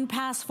much one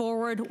pass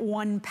forward,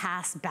 one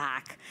pass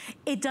back.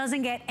 It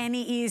doesn't get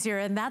any easier,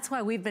 and that's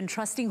why we've been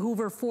trusting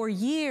Hoover for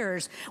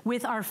years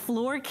with our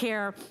floor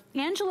care.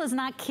 Angela's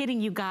not kidding,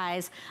 you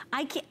guys.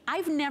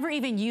 I've never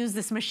even used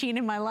this machine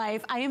in my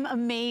life. I am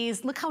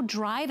amazed. Look how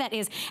dry that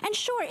is. And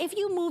sure, if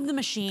you move the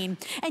machine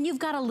and you've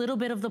got a little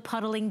bit of the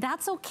puddling,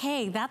 that's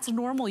okay. That's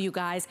normal, you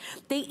guys.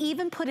 They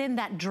even put in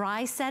that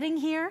dry setting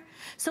here.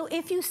 So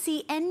if you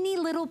see any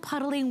little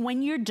puddling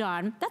when you're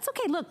done, that's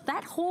okay. Look,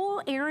 that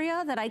whole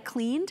area that I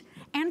cleaned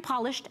and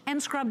polished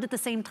and scrubbed at the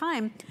same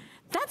time,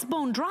 that's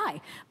bone dry.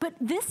 But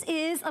this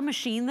is a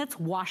machine that's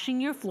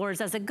washing your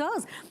floors as it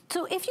goes.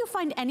 So if you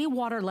find any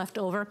water left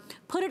over,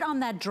 put it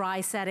on that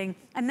dry setting,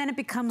 and then it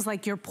becomes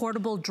like your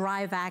portable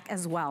dry vac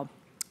as well.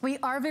 We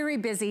are very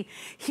busy.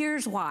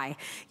 Here's why.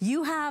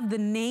 You have the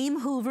name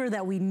Hoover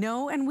that we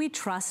know and we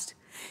trust.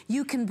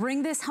 You can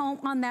bring this home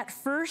on that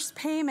first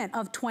payment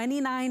of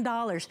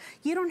 $29.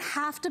 You don't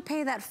have to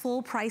pay that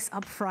full price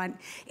up front.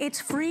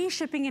 It's free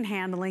shipping and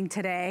handling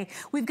today.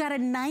 We've got a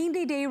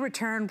 90-day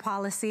return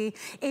policy.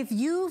 If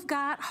you've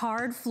got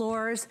hard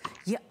floors,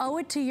 you owe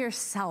it to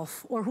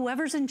yourself or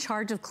whoever's in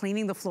charge of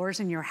cleaning the floors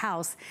in your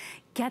house.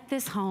 Get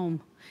this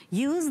home.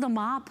 Use the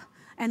mop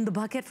and the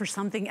bucket for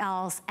something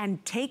else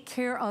and take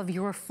care of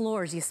your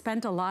floors. You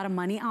spent a lot of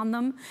money on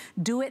them.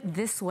 Do it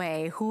this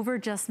way. Hoover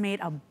just made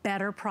a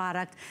better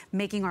product,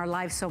 making our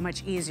lives so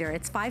much easier.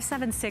 It's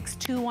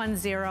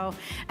 576210,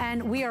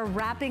 and we are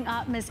wrapping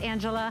up, Miss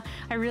Angela.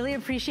 I really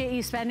appreciate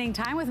you spending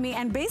time with me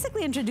and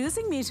basically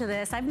introducing me to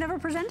this. I've never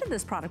presented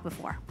this product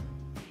before.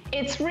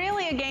 It's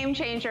really a game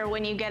changer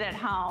when you get it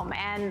home,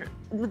 and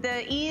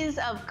the ease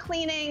of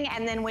cleaning,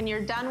 and then when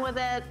you're done with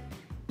it,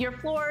 your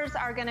floors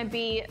are gonna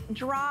be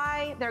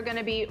dry. They're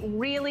gonna be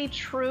really,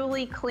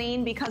 truly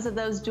clean because of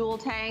those dual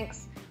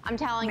tanks. I'm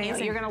telling you,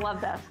 you're gonna love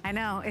this. I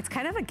know, it's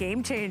kind of a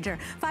game changer.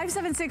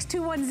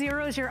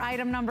 576210 is your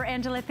item number.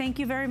 Angela, thank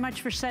you very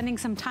much for spending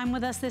some time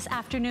with us this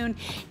afternoon.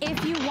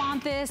 If you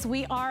want this,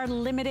 we are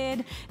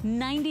limited,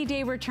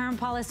 90-day return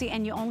policy,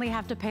 and you only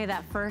have to pay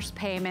that first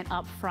payment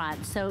up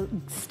front. So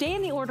stay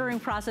in the ordering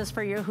process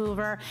for your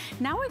Hoover.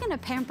 Now we're gonna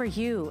pamper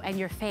you and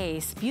your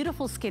face.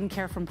 Beautiful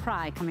skincare from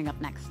Pry coming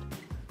up next.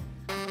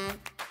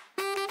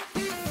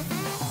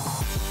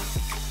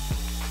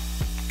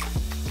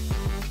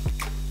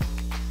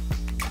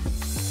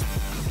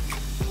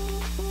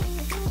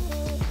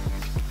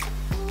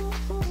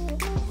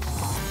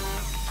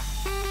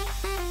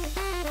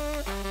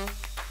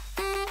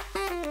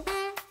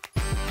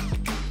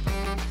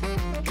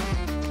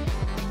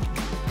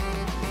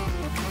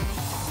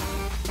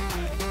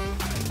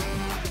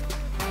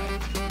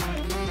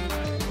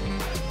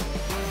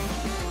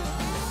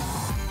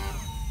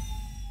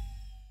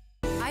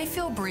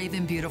 brave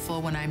and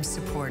beautiful when I'm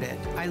supported.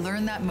 I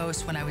learned that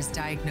most when I was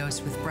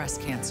diagnosed with breast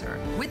cancer.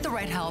 With the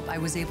right help, I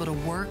was able to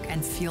work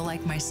and feel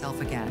like myself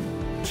again.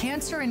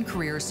 Cancer in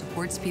Career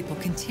supports people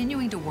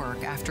continuing to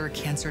work after a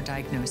cancer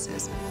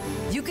diagnosis.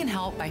 You can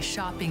help by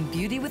shopping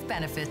beauty with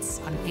benefits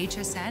on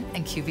HSN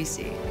and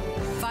QVC.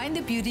 Find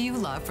the beauty you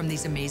love from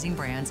these amazing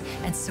brands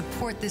and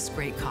support this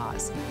great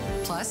cause.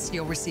 Plus,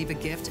 you'll receive a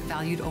gift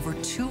valued over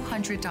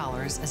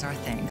 $200 as our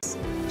thanks.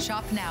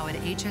 Shop now at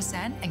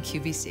HSN and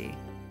QVC.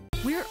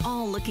 We're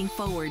all looking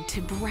forward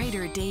to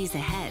brighter days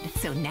ahead,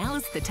 so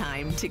now's the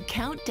time to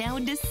count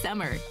down to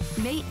summer.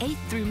 May 8th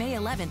through May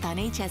 11th on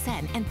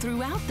HSN and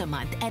throughout the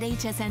month at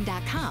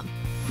hsn.com.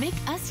 Make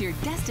us your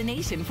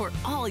destination for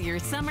all your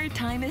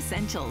summertime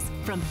essentials,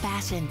 from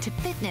fashion to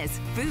fitness,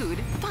 food,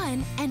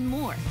 fun, and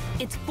more.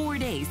 It's 4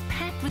 days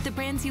packed with the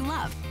brands you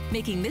love,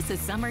 making this a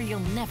summer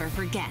you'll never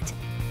forget.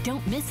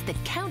 Don't miss the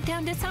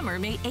countdown to summer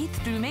May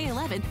 8th through May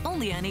 11th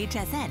only on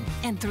HSN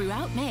and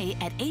throughout May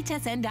at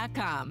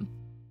hsn.com.